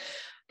itself,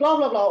 blah,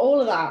 blah, blah,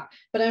 all of that.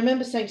 But I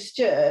remember saying to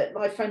Stuart,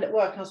 my friend at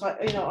work, and I was like,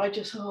 I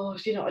just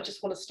want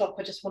to stop.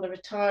 I just want to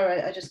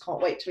retire. I just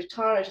can't wait to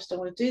retire. I just don't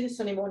want to do this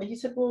anymore. And he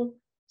said, well,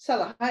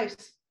 sell a house.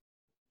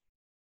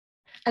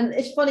 And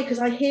it's funny because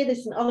I hear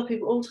this in other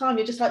people all the time.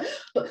 You're just like,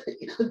 and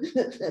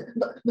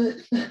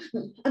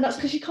that's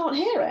because you can't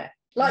hear it.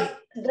 Like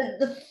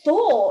the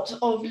thought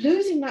of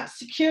losing that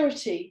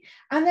security.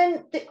 And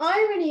then the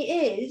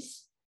irony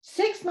is,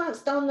 6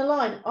 months down the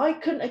line, I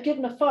couldn't have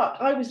given a fuck.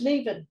 I was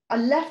leaving. I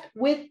left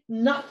with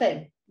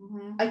nothing.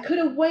 I could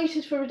have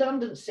waited for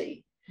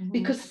redundancy,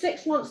 because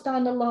 6 months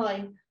down the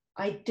line,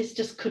 I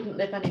just couldn't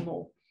live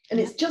anymore. And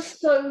it's just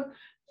so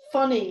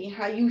funny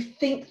how you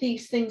think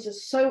these things are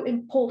so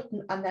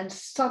important, and then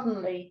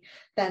suddenly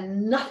they're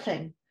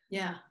nothing.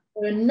 Yeah.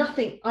 They're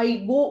nothing.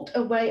 I walked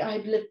away. I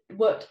had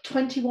worked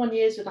 21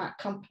 years with that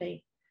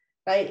company,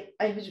 right?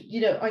 I was,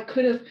 I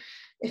could have,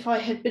 if I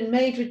had been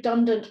made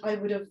redundant, I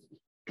would have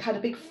had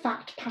a big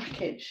fat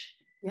package.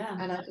 Yeah.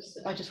 And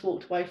I just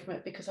walked away from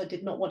it because I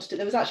did not want to do it.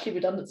 There was actually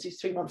redundancies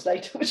 3 months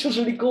later, which was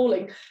really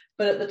galling.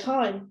 But at the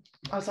time,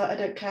 I was like, I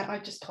don't care. I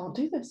just can't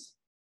do this.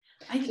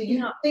 So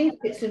you think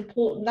it's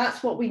important.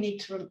 That's what we need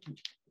to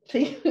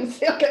see.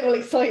 I get all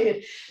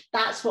excited.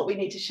 That's what we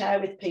need to share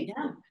with people.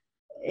 Yeah.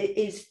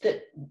 Is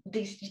that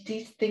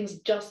these things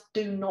just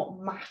do not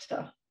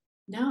matter.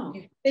 No.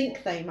 You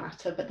think they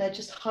matter, but they're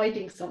just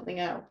hiding something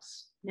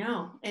else.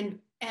 No. And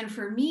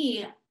for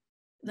me,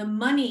 the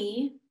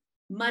money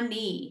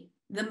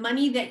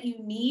that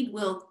you need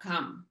will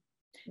come.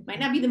 It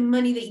might not be the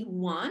money that you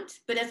want,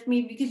 but that's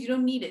maybe because you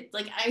don't need it.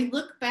 Like I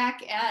look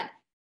back at,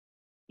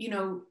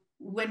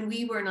 when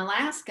we were in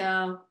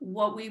Alaska,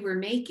 what we were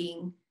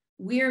making,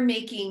 we're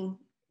making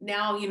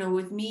now,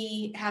 with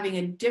me having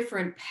a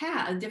different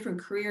path, a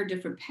different career,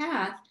 different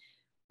path,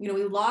 we no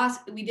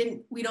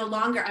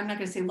longer, I'm not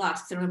going to say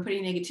lost because I don't want to put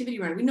any negativity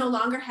around it. We no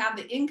longer have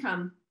the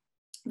income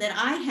that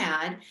I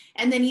had.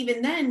 And then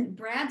even then,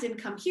 Brad's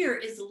income here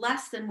is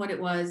less than what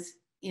it was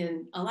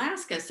in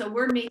Alaska. So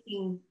we're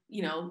making,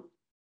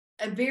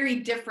 a very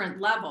different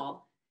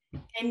level.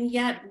 and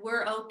yet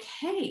we're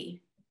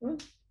okay.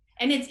 Mm.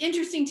 And it's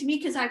interesting to me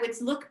because I would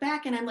look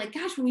back and I'm like,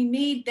 gosh, when we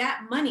made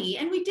that money,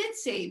 and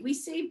we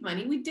saved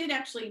money. We did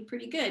actually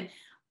pretty good.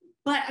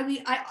 But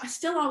I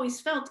still always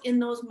felt in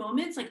those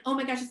moments like, oh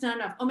my gosh, it's not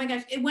enough. Oh my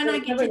gosh, when I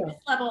get to this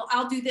level,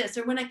 I'll do this.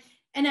 Or we're not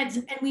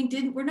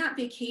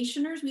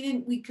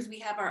vacationers. Because we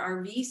have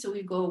our RV, so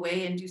we go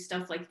away and do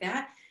stuff like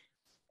that.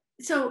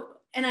 So,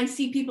 and I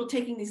see people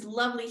taking these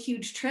lovely,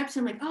 huge trips.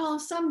 I'm like, oh,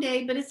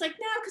 someday, but it's like,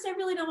 no, because I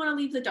really don't want to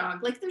leave the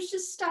dog. Like there's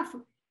just stuff.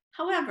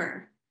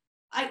 However,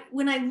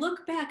 when I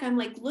look back, I'm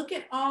like, look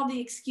at all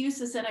the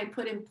excuses that I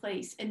put in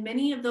place. And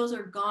many of those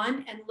are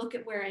gone, and look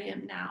at where I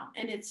am now.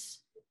 And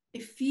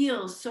it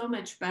feels so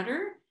much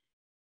better,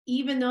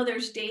 even though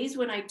there's days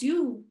when I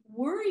do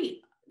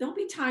worry. There'll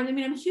be times, I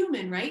mean, I'm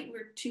human, right?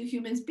 We're two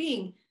humans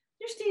being.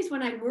 There's days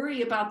when I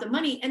worry about the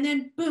money, and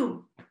then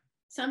boom,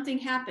 something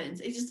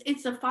happens.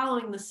 It's the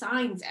following the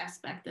signs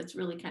aspect that's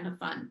really kind of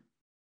fun.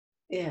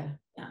 Yeah.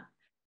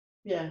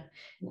 Yeah.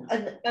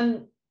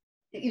 And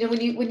you know,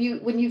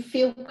 when you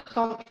feel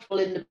comfortable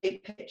in the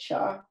big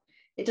picture,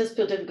 it does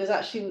feel different, because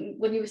actually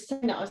when you were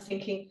saying that, I was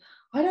thinking,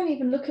 I don't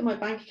even look at my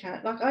bank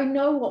account. Like I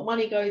know what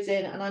money goes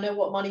in, and I know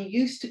what money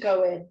used to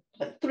go in.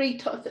 Like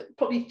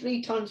probably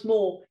three times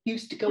more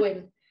used to go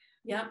in.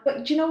 Yeah.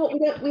 But do you know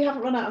what? We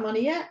haven't run out of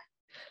money yet.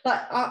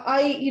 Like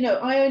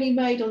I only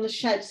made on the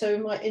shed.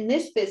 So in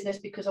this business,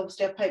 because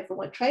obviously I paid for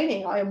my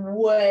training, I am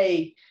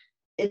way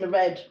in the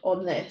red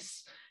on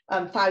this.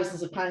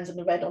 Thousands of pounds in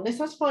the red on this.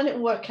 That's fine,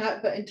 it'll work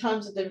out. But in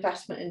terms of the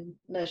investment in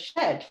the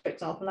shed, for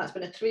example, that's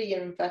been a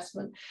 3-year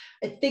investment.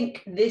 I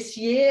think this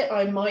year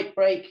I might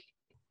break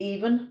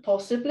even,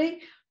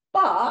 possibly,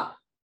 but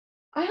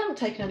I haven't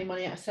taken any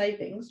money out of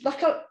savings.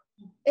 Like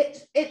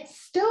it's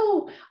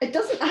still, it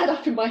doesn't add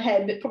up in my head,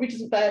 and it probably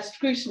doesn't bear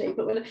scrutiny.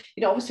 But when,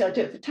 you know, obviously I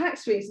do it for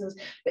tax reasons,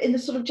 but in the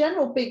sort of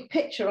general big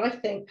picture, I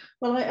think,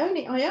 well, I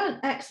earn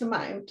X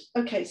amount.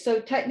 Okay, so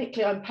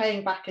technically I'm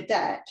paying back a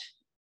debt,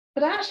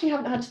 but I actually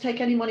haven't had to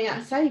take any money out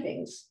of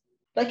savings.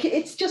 Like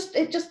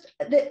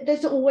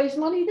there's always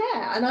money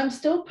there, and I'm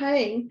still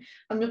paying.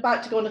 I'm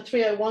about to go on a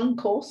 301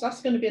 course.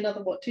 That's going to be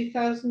another, what,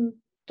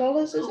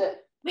 $2,000, is it?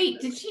 Wait,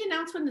 did she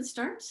announce when it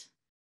starts?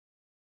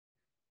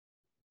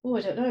 Oh,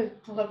 I don't know.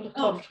 I'll have a look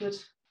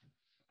afterwards.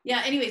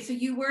 Yeah. Anyway, so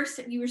you were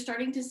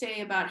starting to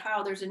say about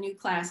how there's a new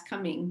class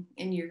coming,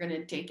 and you're going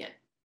to take it.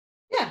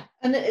 Yeah,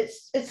 and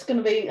it's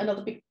going to be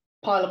another big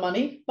pile of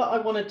money, but I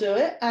want to do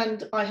it,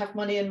 and I have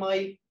money in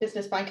my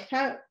business bank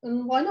account,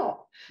 and why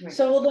not? Right.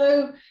 So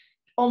although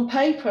on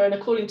paper and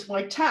according to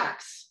my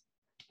tax,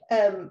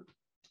 I'm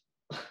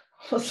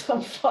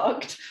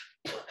fucked,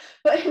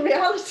 but in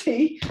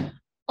reality,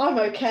 I'm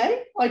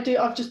okay.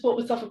 I've just bought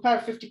myself a pair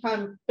of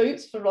 £50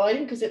 boots for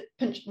riding because it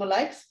pinched my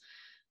legs,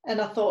 and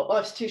I thought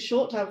life's too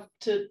short to have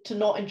to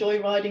not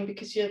enjoy riding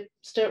because your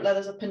stirrup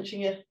leathers are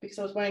pinching you, because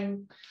I was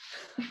wearing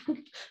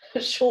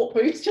short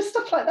boots, just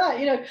stuff like that.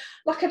 You know,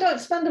 like I don't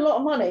spend a lot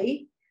of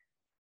money,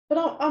 but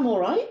I'm all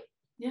right.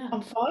 Yeah,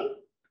 I'm fine.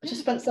 I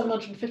just spent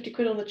 750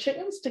 quid on the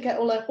chickens to get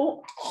all their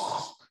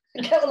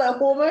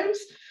hormones.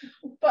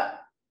 But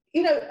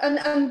you know,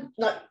 and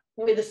like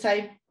we're the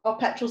same. Our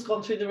petrol's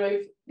gone through the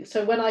roof.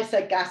 So when I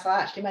said gas,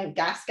 I actually meant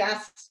gas,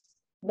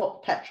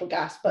 not petrol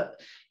gas, but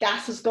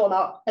gas has gone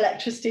up,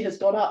 electricity has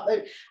gone up.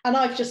 And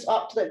I've just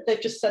upped that. They've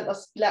just sent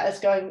us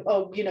letters going,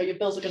 oh, you know, your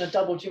bills are going to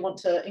double. Do you want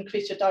to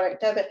increase your direct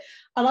debit?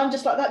 And I'm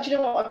just like that. Do you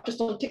know what? I've just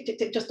done tick, tick,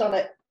 tick, just done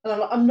it. And I'm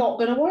like, I'm not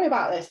going to worry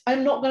about this.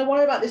 I'm not going to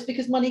worry about this,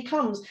 because money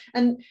comes.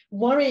 And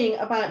worrying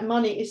about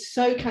money is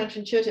so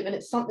counterintuitive, and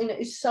it's something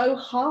that is so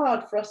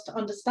hard for us to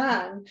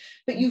understand.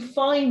 But you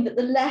find that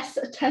the less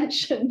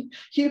attention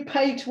you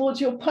pay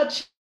towards your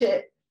budget,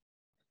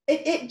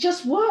 it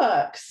just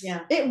works.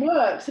 Yeah, it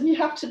works, and you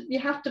have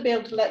to be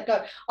able to let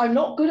go. I'm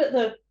not good at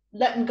the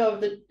letting go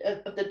of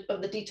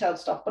the detailed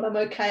stuff, but I'm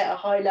okay at a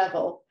high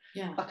level.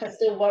 Yeah, like I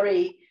still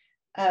worry,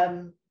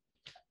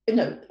 you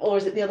know, or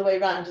is it the other way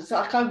around? It's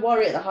like I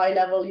worry at the high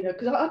level, you know,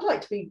 because I'd like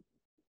to be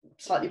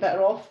slightly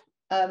better off,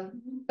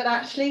 but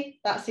actually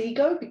that's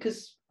ego,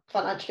 because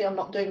financially I'm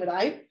not doing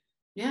without.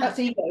 Yeah, that's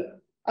ego.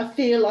 I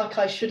feel like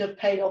I should have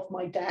paid off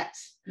my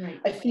debts.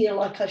 Right. I feel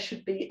like I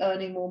should be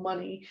earning more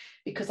money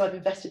because I've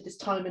invested this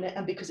time in it,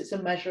 and because it's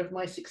a measure of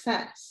my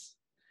success.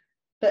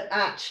 But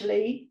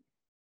actually,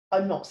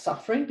 I'm not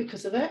suffering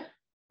because of it.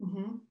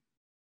 Mm-hmm.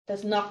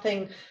 There's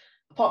nothing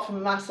apart from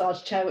a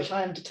massage chair, which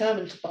I am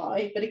determined to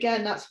buy. But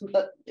again, that's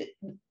the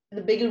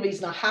bigger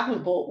reason I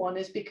haven't bought one,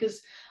 is because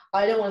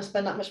I don't want to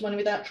spend that much money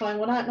without trying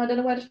one out, and I don't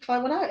know where to try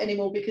one out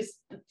anymore, because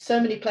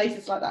so many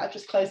places like that have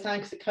just closed down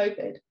because of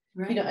COVID.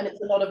 Right. You know, and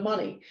it's a lot of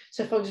money.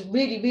 So if I was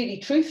really, really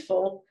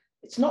truthful,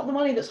 it's not the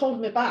money that's holding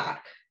me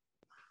back.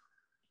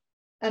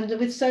 And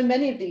with so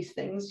many of these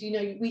things, you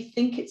know, we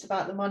think it's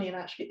about the money, and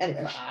actually,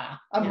 anyway,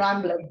 I'm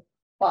rambling.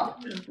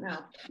 But no,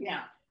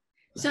 yeah.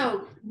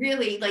 So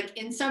really, like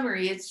in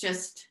summary, it's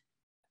just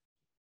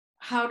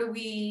how do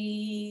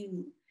we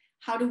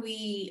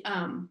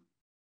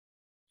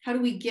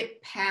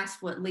get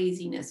past what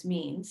laziness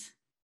means?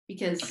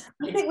 Because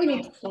I think we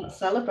need to start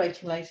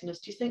celebrating laziness.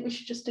 Do you think we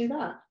should just do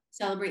that?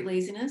 Celebrate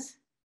laziness.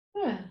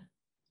 Yeah.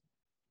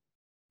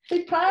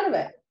 Be proud of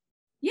it.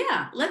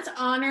 Yeah, let's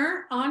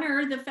honor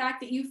the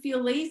fact that you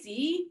feel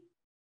lazy,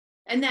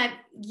 and that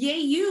yay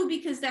you,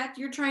 because that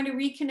you're trying to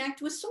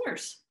reconnect with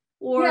source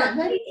or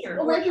maybe, nature.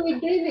 Or maybe we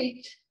do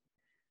need,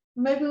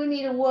 maybe we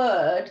need a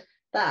word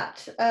that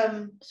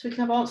so we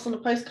can have answers on a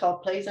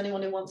postcard, please.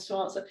 Anyone who wants to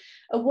answer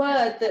a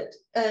word that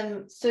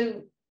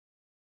so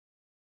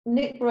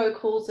Nick Bro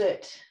calls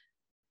it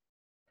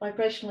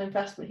vibrational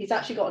investment. He's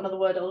actually got another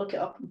word. I'll look it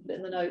up and put it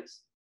in the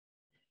notes.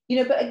 You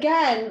know, but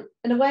again,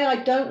 in a way, I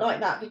don't like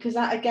that, because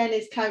that again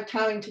is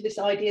kowtowing to this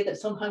idea that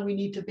somehow we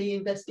need to be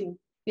investing.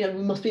 You know,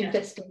 we must be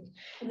investing.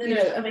 And then you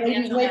know, and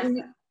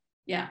maybe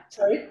yeah.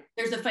 Sorry.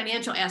 There's a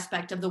financial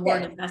aspect of the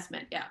word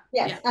investment. Yeah.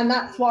 Yes, and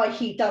that's why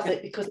he does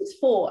it, because it's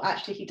for,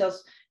 actually he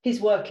does, his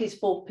work is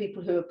for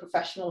people who are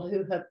professional,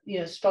 who have, you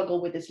know,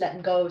 struggled with this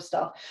letting go of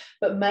stuff.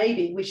 But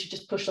maybe we should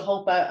just push the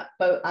whole boat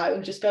out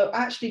and just go,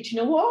 actually, do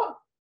you know what?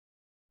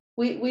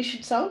 We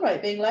should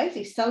celebrate being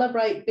lazy,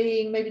 celebrate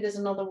being, maybe there's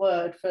another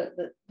word for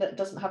that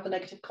doesn't have the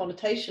negative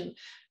connotation,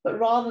 but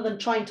rather than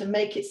trying to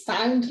make it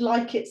sound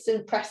like it's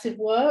impressive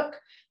work,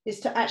 is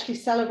to actually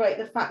celebrate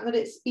the fact that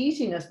it's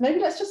easiness. Maybe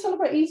let's just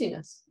celebrate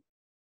easiness.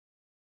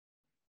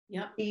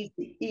 Yep.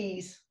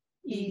 Ease.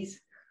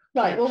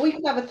 Right, well, we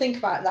can have a think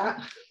about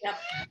that. Yep.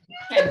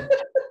 Okay.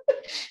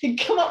 You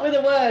can come up with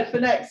a word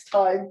for next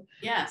time.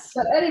 Yes.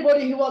 So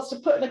anybody who wants to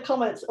put in the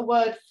comments a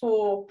word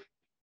for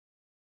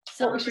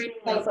celebrating.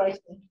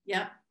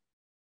 Yep.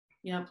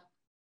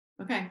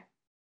 Okay.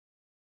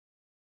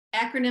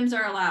 Acronyms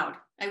are allowed.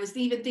 I was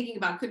even thinking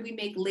about, could we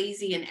make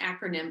lazy an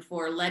acronym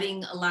for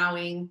letting,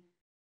 allowing?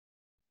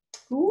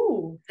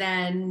 Ooh.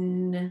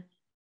 Then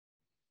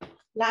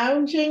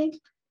lounging,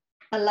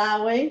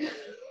 allowing.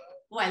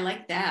 Oh, I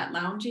like that.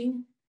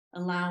 Lounging,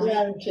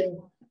 allowing.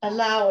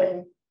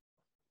 Allowing.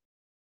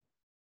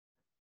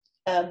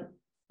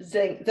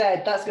 Zing,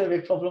 Zed, that's going to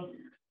be a problem.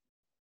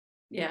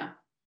 Yeah.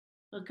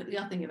 Look,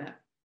 I'll think of that.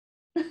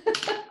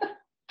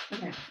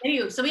 Okay.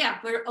 Anyway, so yeah,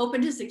 we're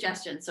open to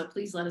suggestions, so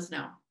please let us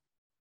know.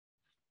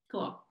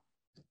 Cool.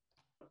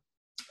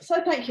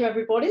 So thank you,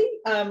 everybody.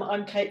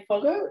 I'm Kate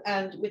Foggo,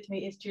 and with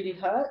me is Julie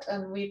Hurt,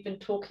 and we've been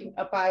talking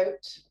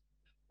about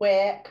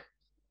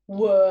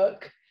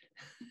work,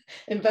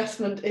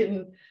 investment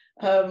in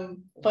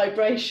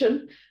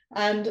vibration,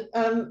 and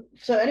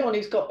so anyone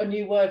who's got a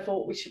new word for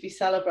what we should be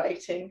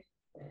celebrating,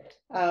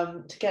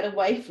 to get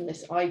away from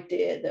this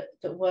idea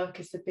that work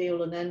is the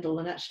be-all and end-all,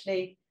 and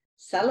actually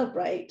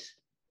celebrate.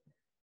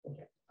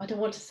 I don't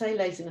want to say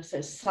laziness,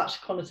 there's such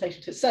a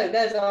connotation to it. So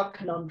there's our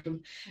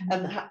conundrum.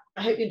 I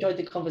hope you enjoyed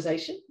the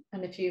conversation.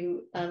 And if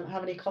you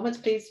have any comments,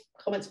 please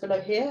comments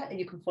below here. And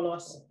you can follow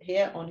us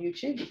here on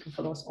YouTube. You can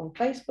follow us on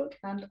Facebook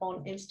and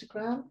on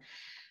Instagram.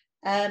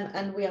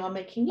 And we are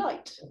making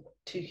light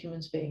to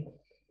humans being.